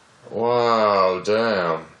 Wow,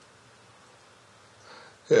 damn.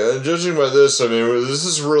 Yeah, judging by this, I mean, this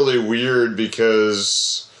is really weird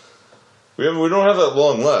because we don't have that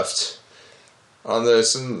long left on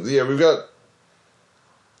this, and yeah, we've got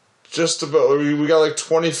just about we got like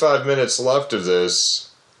 25 minutes left of this,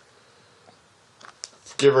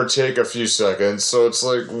 give or take a few seconds. So it's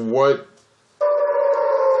like, what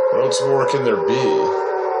else more can there be?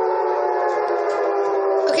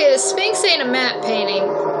 Okay, the Sphinx ain't a matte painting.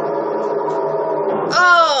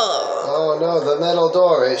 Oh no, the metal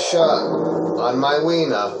door is shut on my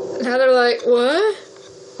Weena. Now they're like, what?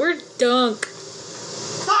 We're dunk.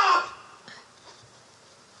 Stop!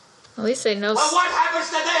 At least they know. Well, what happens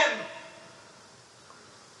to them?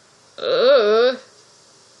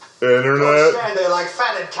 Internet. Don't stand there like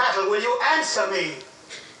fatted cattle. Will you answer me?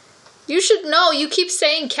 You should know. You keep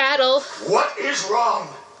saying cattle. What is wrong?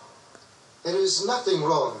 There is nothing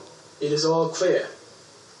wrong. It is all clear.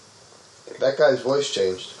 That guy's voice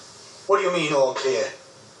changed. What do you mean all clear?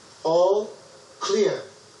 All clear.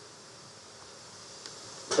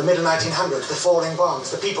 The middle 1900s, the falling bombs,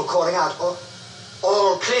 the people calling out, all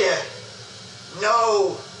clear.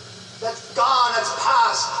 No, that's gone, that's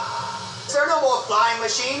past. Is there no more flying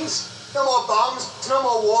machines? No more bombs? No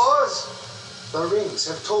more wars? The rings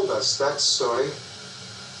have told us that story.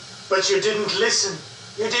 But you didn't listen.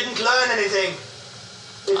 You didn't learn anything.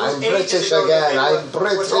 It was I'm ages British ago that again, they I'm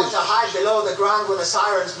were taught British. to hide below the ground when the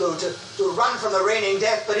sirens blew, to run from the raining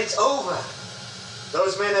death, but it's over.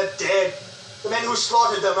 Those men are dead. The men who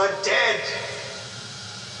slaughtered them are dead.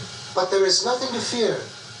 But there is nothing to fear.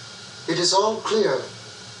 It is all clear.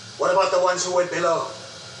 What about the ones who went below?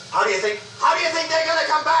 How do you think they're gonna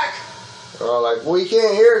come back? Oh, like, we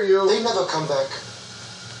can't hear you. They never come back.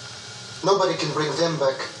 Nobody can bring them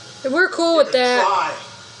back. We're cool with that. Try.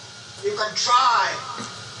 You can try.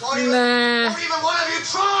 Won't even one of you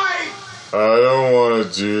try? I don't want to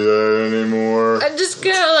do that anymore. I'm just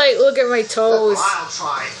gonna like look at my toes. I'll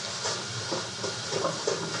try.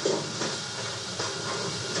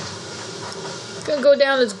 Gonna go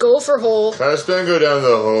down this gopher hole. Fast Ben, go down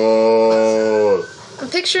the hole. I'm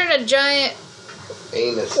picturing a giant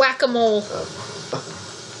anus whack-a-mole.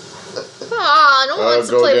 Aw, no one wants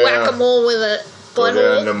to go play down. whack-a-mole with a Go down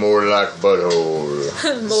butthole. the more like butthole.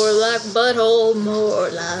 More like butthole, more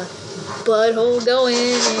like butthole going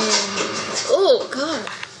in. Oh, God.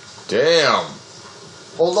 Damn.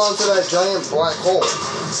 Hold on to that giant black hole.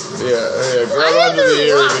 Yeah, grab Why onto are the there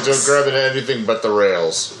area, rocks? but don't grab into anything but the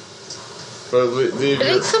rails. But leave Are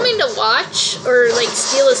they your... coming to watch or like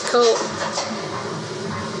steal his coat?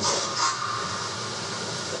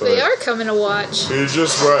 They are coming to watch. He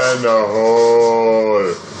just went in the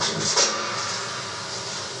hole.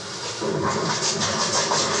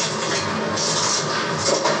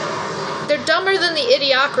 They're dumber than the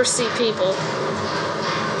Idiocracy people.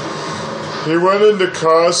 He went into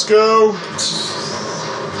Costco?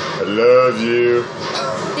 I love you.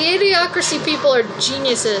 The Idiocracy people are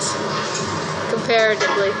geniuses,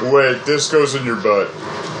 comparatively. Wait, this goes in your butt.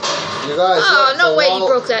 You guys, Oh, look, no the way wall- you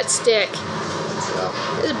broke that stick.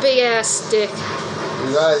 It's a big ass stick.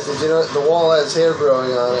 You guys, did you know the wall has hair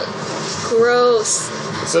growing on it? Gross.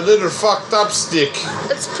 It's a little fucked up stick.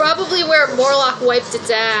 That's probably where Morlock wiped its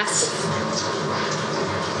ass.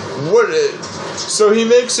 What? So he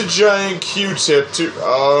makes a giant Q-tip to...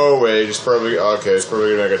 Oh, wait, he's probably... Okay, he's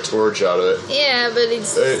probably gonna make a torch out of it. Yeah, but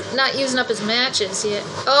he's not using up his matches yet.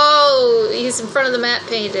 Oh, he's in front of the matte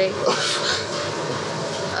painting.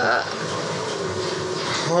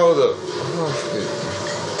 How the...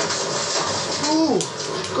 Ooh,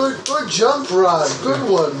 good jump, Rod. Good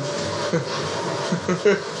one.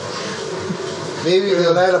 Maybe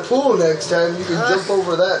they'll add a pool next time. You can jump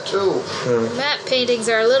over that too. Matte paintings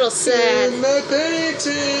are a little sad. In my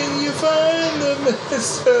painting, you find the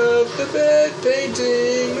mess of the bad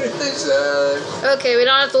painting. Okay, we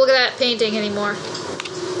don't have to look at that painting anymore.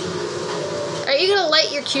 Are you gonna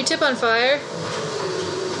light your Q-tip on fire?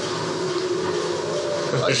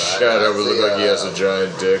 Like Shadow would look like he has a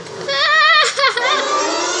giant dick.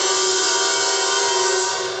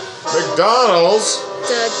 McDonald's?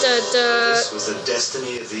 This was the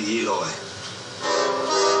destiny of the Eloi.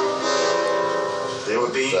 They were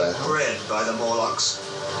being bred by the Morlocks,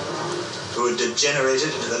 who had degenerated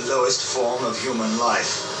into the lowest form of human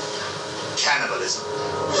life. Cannibalism.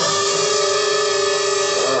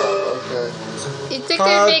 Oh, okay. You'd think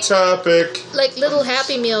they'd make topic. like little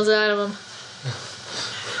Happy Meals out of them.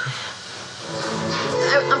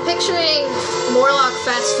 I'm picturing Morlock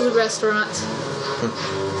fast food restaurants.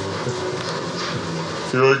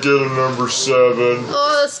 Can I get a number 7?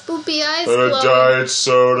 Oh, the spoopy eyes And a glow. diet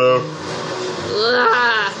soda.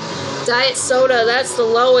 Ugh. Diet soda, that's the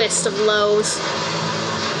lowest of lows.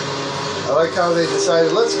 I like how they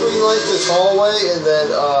decided, let's green light this hallway, and then,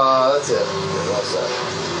 that's it. That's that.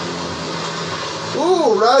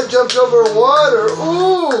 Ooh, Rod jumped over water.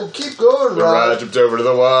 Ooh, keep going, The Rod. rod jumped over to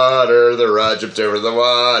the water. The rod jumped over to the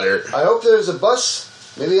water. I hope there's a bus.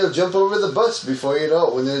 Maybe he'll jump over the bus before you know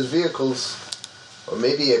it when there's vehicles. Or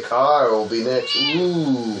maybe a car will be next.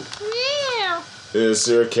 Ooh. Yeah. This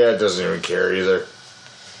your cat doesn't even care either.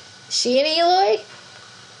 She an Eloy?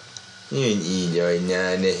 You're an Eloy now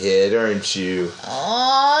in the head, aren't you?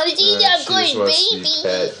 Oh, she's a She's good my sweet baby.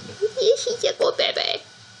 pet. She's a good baby.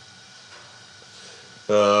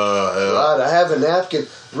 Rod, I have a napkin.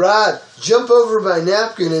 Rod, jump over my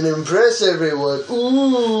napkin and impress everyone.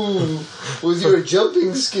 Ooh, with your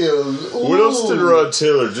jumping skills. Ooh. What else did Rod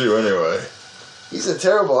Taylor do anyway? He's a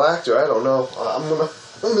terrible actor. I don't know.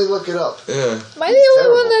 Let me look it up. Yeah. Am I the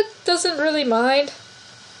only one that doesn't really mind?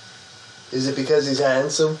 Is it because he's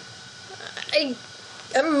handsome?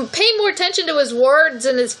 I'm paying more attention to his words,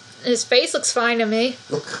 and his face looks fine to me.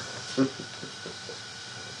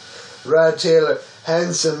 Rod Taylor,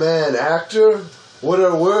 handsome man, actor? What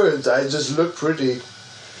are words? I just look pretty.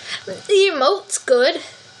 The emote's good.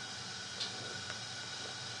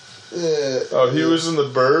 Yeah. Oh, he was in The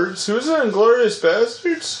Birds? Who was in Inglourious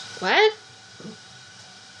Bastards? What?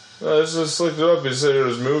 I just looked it up. He said it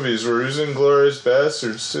was movies where he was in Inglourious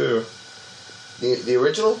Bastards too. The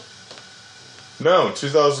original? No,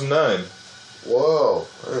 2009. Whoa,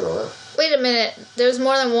 I don't know that. Wait a minute. There's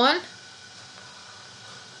more than one?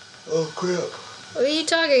 Oh, crap. What are you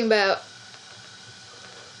talking about?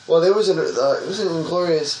 Well, there was it was in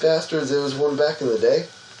Inglourious Bastards. There was one back in the day,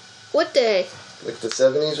 What day? like the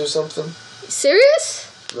 70s or something. Serious?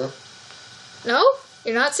 No, No?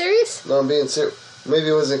 You're not serious? no, I'm being serious. Maybe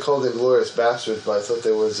it wasn't called Inglourious Bastards, but I thought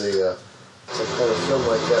there was a some kind of film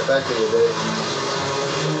like that back in the day.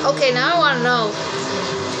 Okay, now I want to know.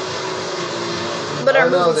 But our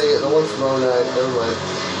no, movies- the one from 09. Never mind.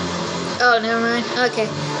 Oh, never mind. Okay.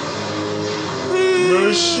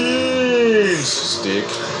 Machines! Stick.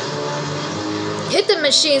 Hit the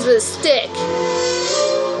machines with a stick.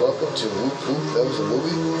 Welcome to Whoop Whoop. That was a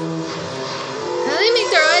movie. How do they make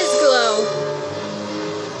their eyes glow?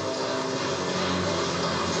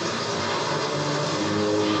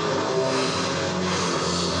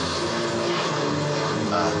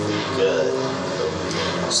 Good.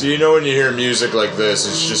 So you know when you hear music like this,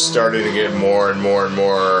 it's just starting to get more and more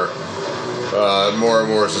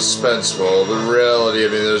suspenseful. The reality, I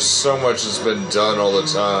mean, there's so much that's been done all the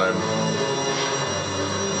time.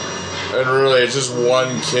 And really, it's just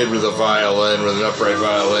one kid with a violin, with an upright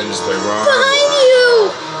violin, just like... Behind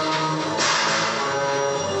you!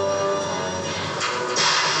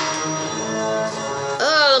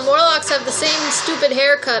 Oh, the Morlocks have the same stupid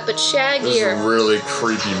haircut, but shaggier. Those really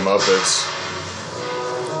creepy Muppets.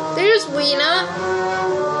 There's Weena.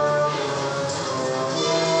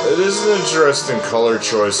 It is an interesting color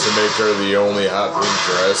choice to make her the only hot pink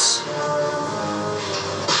dress.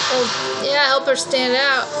 Oh, yeah, help her stand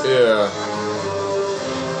out. Yeah.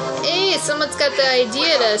 Hey, someone's got the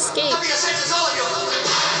idea to escape.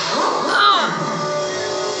 Oh.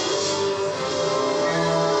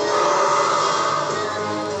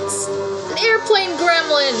 It's an airplane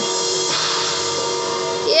gremlin.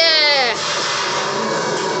 Yeah.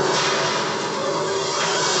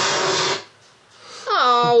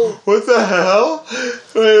 Oh. What the hell?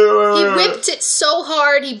 He ripped it so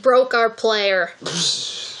hard he broke our player.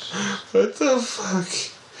 What the fuck?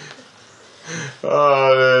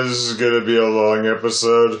 Oh, this is gonna be a long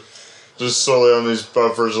episode. Just solely on these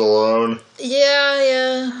buffers alone.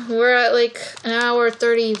 Yeah. We're at like an hour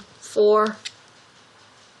 34.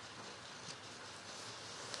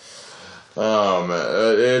 Oh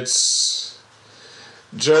man, it's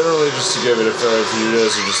generally, just to give it a feel, if you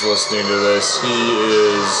guys are just listening to this, he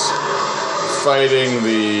is fighting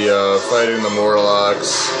the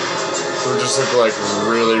Morlocks. Who just look like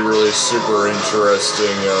really, really super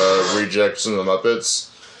interesting rejects in the Muppets.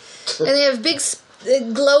 And they have big,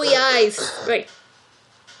 glowy eyes. Right.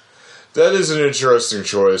 That is an interesting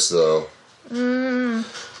choice, though.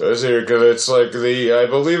 Because it's like I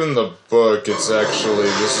believe in the book, it's actually,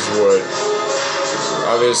 this is what,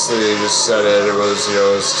 obviously they just said it, it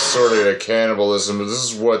was sort of a cannibalism, but this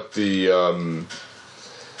is what the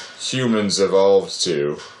humans evolved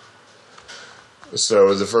to. So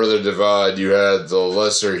with the further divide, you had the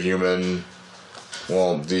lesser human,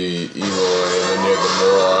 well, the evil, and then you had the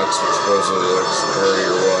Morlocks, which supposedly are the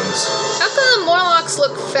superior ones. How come the Morlocks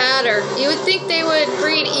look fatter? You would think they would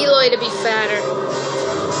breed Eloy to be fatter.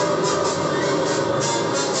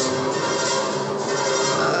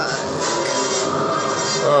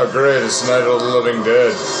 Oh, great, it's Night of the Living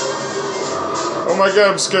Dead. Oh my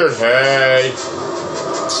god, I'm scared. Hey!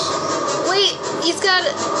 Wait, he's got...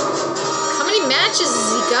 How many matches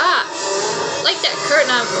has he got? Light that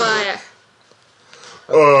curtain on fire.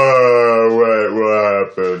 Oh, wait, what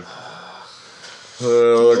happened?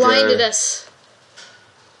 Okay. Blinded us.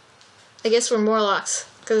 I guess we're Morlocks,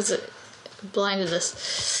 because it blinded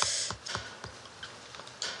us.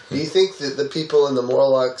 Do you think that the people in the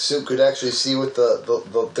Morlock suit could actually see with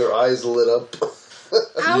their eyes lit up?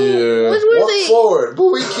 How, yeah. What were Walk they? forward,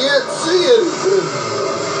 but we can't see anything.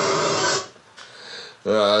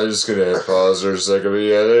 I'm just gonna hit pause for a second, but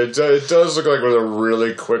yeah, it does look like with a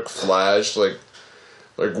really quick flash, like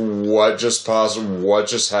what just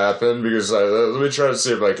happened, because let me try to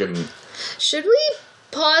see if I can... Should we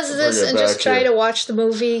pause this and just try here. to watch the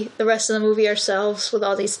rest of the movie ourselves with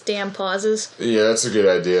all these damn pauses? Yeah, that's a good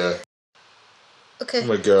idea. Okay. Oh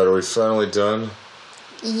my god, are we finally done?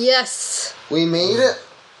 Yes. We made it.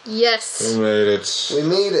 Yes. We made it. We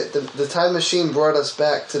made it. The time machine brought us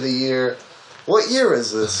back to the year. What year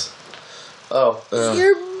is this? Oh.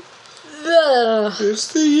 It's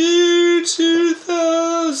the year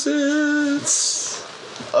 2000.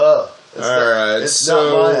 Oh. Alright, it's so...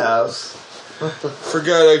 not my house.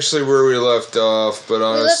 Forgot actually where we left off, but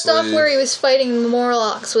honestly... We left off where he was fighting the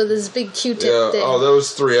Morlocks with his big Q-tip thing. Oh, that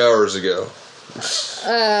was 3 hours ago.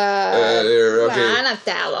 Okay. Not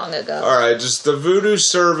that long ago. Alright, just the voodoo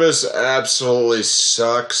service absolutely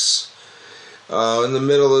sucks. In the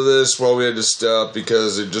middle of this, we had to stop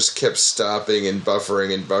because it just kept stopping and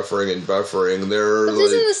buffering and buffering and buffering. But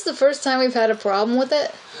isn't this the first time we've had a problem with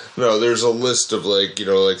it? No, there's a list of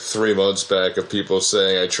 3 months back of people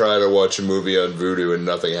saying, I try to watch a movie on Vudu and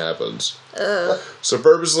nothing happens. So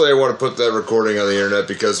purposely I want to put that recording on the internet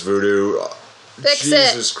because Vudu... Fix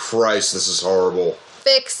Jesus Christ, this is horrible.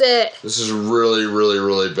 Fix it. This is really, really,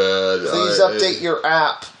 really bad. Please update your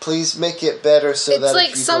app. Please make it better so that it's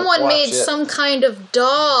like someone made some kind of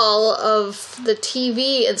doll of the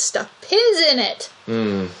TV and stuck pins in it.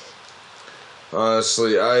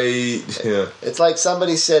 Honestly, yeah. It's like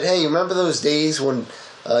somebody said, hey, you remember those days when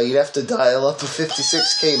you'd have to dial up a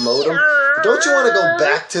 56K modem? Don't you want to go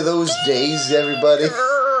back to those days, everybody?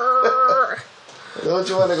 Don't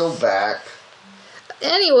you want to go back?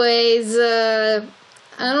 Anyways, I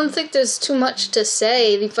don't think there's too much to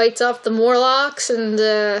say. He fights off the Morlocks and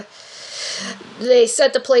they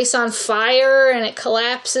set the place on fire and it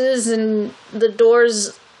collapses and the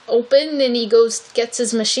doors open and he gets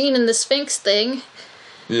his machine in the Sphinx thing.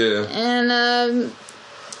 Yeah. And,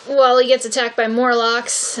 he gets attacked by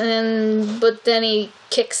Morlocks but then he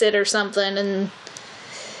kicks it or something and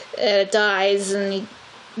it dies and he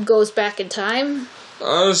goes back in time.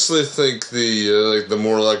 I honestly think the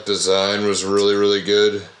Morlock design was really, really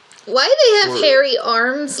good. Why do they have hairy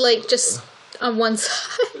arms, just on one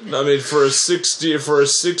side? I mean, for a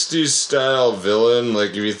 60s style villain,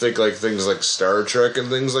 if you think things like Star Trek and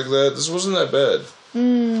things like that, this wasn't that bad.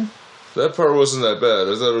 That part wasn't that bad.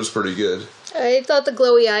 I thought it was pretty good. I thought the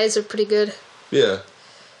glowy eyes are pretty good. Yeah.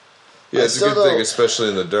 Yeah, it's a good thing, especially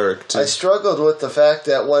in the dark, too. I struggled with the fact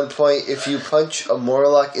that at one point, if you punch a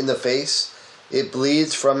Morlock in the face, it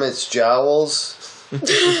bleeds from its jowls.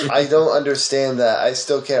 I don't understand that. I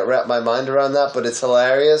still can't wrap my mind around that, but it's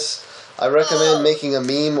hilarious. I recommend making a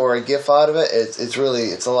meme or a GIF out of it.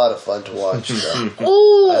 It's a lot of fun to watch. So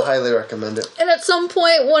I highly recommend it. And at some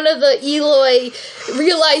point, one of the Eloy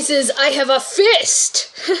realizes, I have a fist!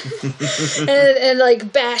 and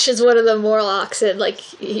bashes one of the Morlocks, and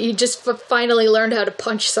he just finally learned how to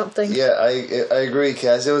punch something. Yeah, I agree,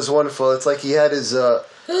 Kaz. It was wonderful. It's like he had his George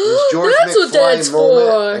That's what that's McFly moment,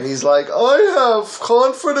 for. and he's like, I have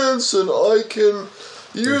confidence and I can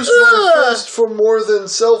use my fist for more than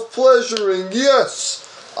self-pleasuring. Yes,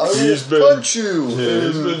 I will punch you. Yeah,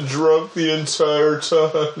 he's been drunk the entire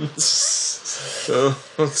time.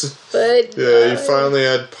 But yeah, he finally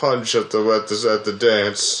had punch at the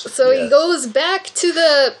dance. So he goes back to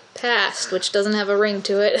the past, which doesn't have a ring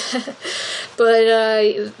to it. But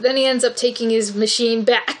then he ends up taking his machine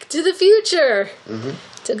back to the future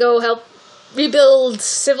to go help rebuild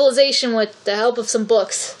civilization with the help of some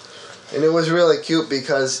books. And it was really cute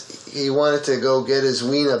because he wanted to go get his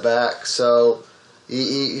wiener back, so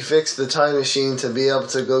he fixed the time machine to be able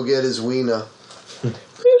to go get his wiener.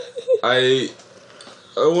 I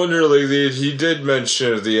wonder, like, he did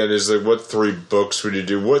mention at the end, is like, what 3 books would you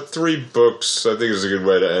do? What 3 books, I think is a good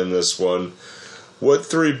way to end this one. What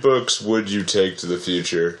 3 books would you take to the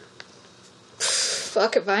future?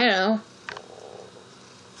 Fuck if I know.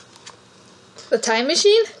 The time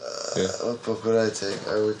machine? What book would I take?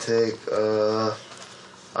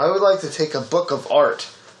 I would like to take a book of art,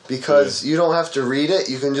 because you don't have to read it,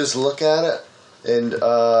 you can just look at it. And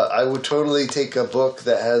I would totally take a book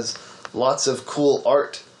that has lots of cool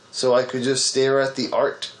art, so I could just stare at the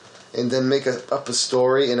art and then make up a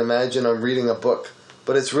story and imagine I'm reading a book.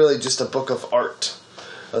 But it's really just a book of art.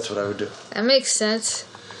 That's what I would do. That makes sense.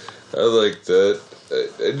 I like that.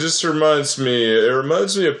 It just reminds me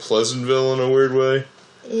of Pleasantville in a weird way.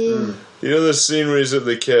 You know the scene where he's at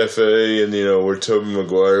the cafe and, where Tobey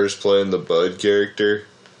Maguire's playing the Bud character?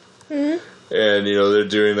 And, they're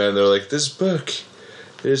doing that and they're like, this book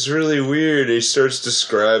is really weird. He starts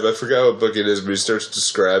I forgot what book it is, but he starts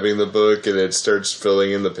describing the book and it starts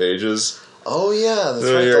filling in the pages. Oh, yeah. That's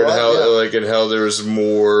right. And how there was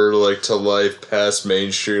more, to life past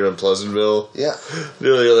Main Street on Pleasantville. Yeah.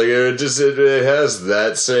 It has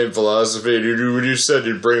that same philosophy. When you said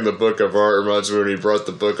you'd bring the book of art, reminds me when he brought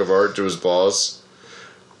the book of art to his boss.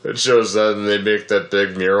 It shows that and they make that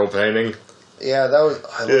big mural painting. Yeah, I love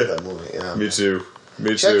that movie. Yeah. Me too.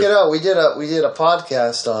 Check it out. We did a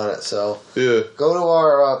podcast on it, so go to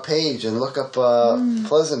our page and look up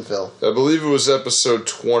Pleasantville. I believe it was episode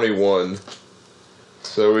 21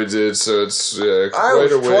 that we did. So it's quite I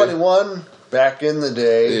was 21 back in the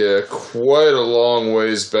day. Yeah, quite a long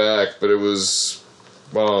ways back, but it was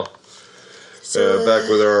back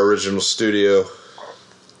with our original studio.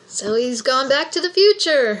 So he's gone back to the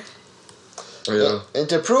future. Yeah, and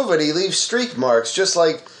to prove it, he leaves streak marks just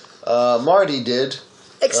like Marty did.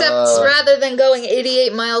 Except rather than going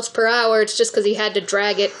 88 miles per hour, it's just because he had to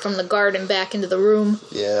drag it from the garden back into the room.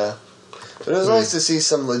 Yeah. But it was nice to see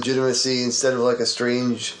some legitimacy instead of like a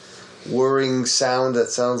strange whirring sound that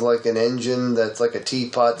sounds like an engine that's like a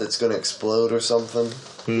teapot that's going to explode or something.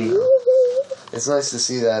 It's nice to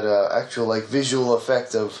see that actual visual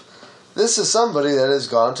effect of, this is somebody that has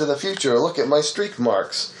gone to the future. Look at my streak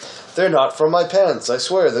marks. They're not from my pants. I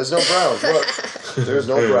swear, there's no brown. Look, there's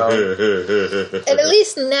no brown. And at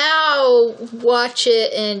least now, watch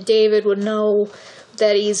it, and David would know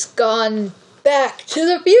that he's gone back to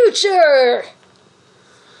the future.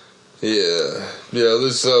 Yeah. At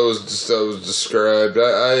least that was described.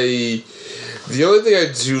 The only thing I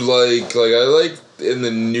do I like in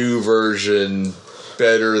the new version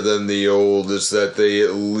better than the old is that they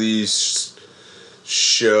at least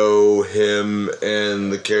show him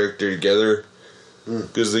and the character together,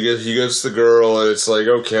 because he gets the girl and it's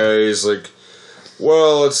okay, he's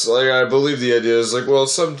well, it's I believe the idea is well,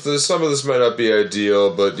 some of this might not be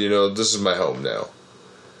ideal, but this is my home now.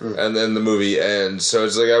 And then the movie ends, so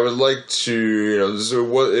it's I would like to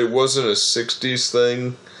it wasn't a 60s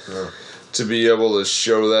thing to be able to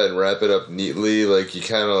show that and wrap it up neatly. You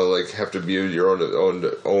kind of have to build your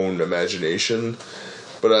own imagination.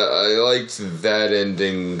 But I liked that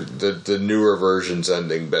ending, the newer version's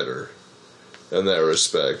ending better in that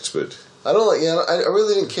respect. But I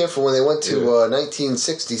really didn't care for when they went to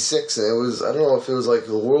 1966, and it was, I don't know if it was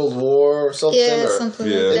the World War or something. Yeah, something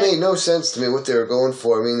like that. It made no sense to me what they were going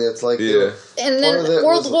for. I mean, it's and then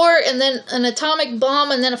World War, and then an atomic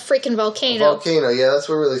bomb, and then a freaking volcano. Yeah, that's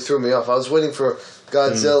what really threw me off. I was waiting for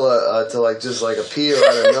Godzilla to just appear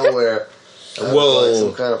out of nowhere. Well,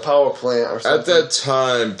 some kind of power plant or something. At that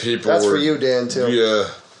time, That's for you, Dan, too. Yeah.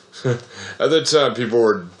 At that time, people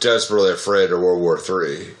were desperately afraid of World War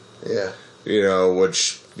III. Yeah.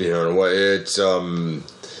 Which, in a way, it's,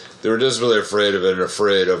 they were desperately afraid of it, and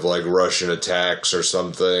afraid of, Russian attacks or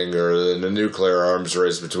something, or the nuclear arms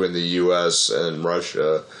race between the U.S. and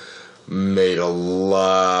Russia made a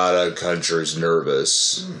lot of countries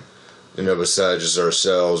nervous. Besides just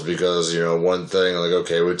ourselves, because, one thing,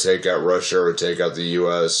 we take out Russia, we take out the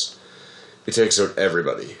U.S., it takes out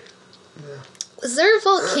everybody. Yeah. Was there a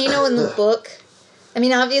volcano in the book? I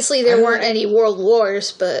mean, obviously there weren't any world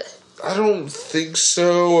wars, but... I don't think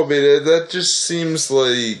so. I mean, that just seems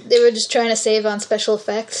like... They were just trying to save on special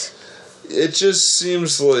effects? It just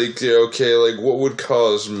seems like, okay, like, what would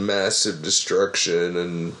cause massive destruction?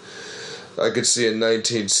 And I could see in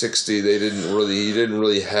 1960 you didn't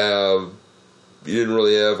really have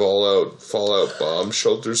all-out fallout bomb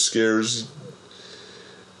shelter scares.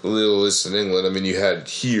 At least in England. I mean, you had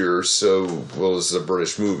here, so, well, this is a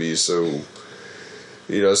British movie, so...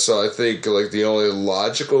 so I think, like, the only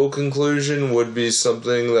logical conclusion would be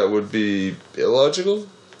something that would be illogical.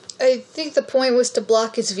 I think the point was to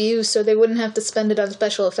block his view so they wouldn't have to spend it on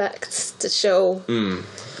special effects to show...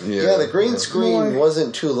 Yeah, the green screen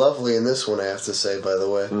wasn't too lovely in this one, I have to say, by the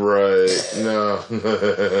way. Right, no.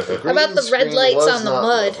 How about the red lights on the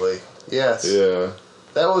mud? Lovely. Yes. Yeah.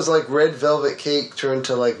 That was like red velvet cake turned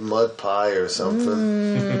to like mud pie or something.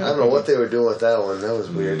 I don't know what they were doing with that one. That was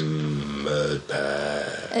weird. Mud pie.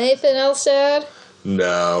 Anything else to add?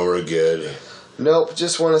 No, we're good. Nope,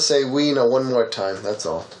 just want to say Weena one more time, that's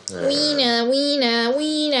all. Weena, Weena,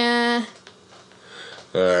 Weena.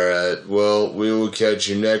 Alright, well, we will catch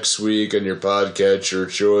you next week on your podcatcher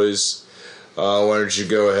of choice. Why don't you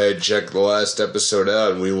go ahead and check the last episode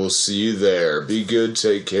out, and we will see you there. Be good,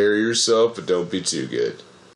 take care of yourself, but don't be too good.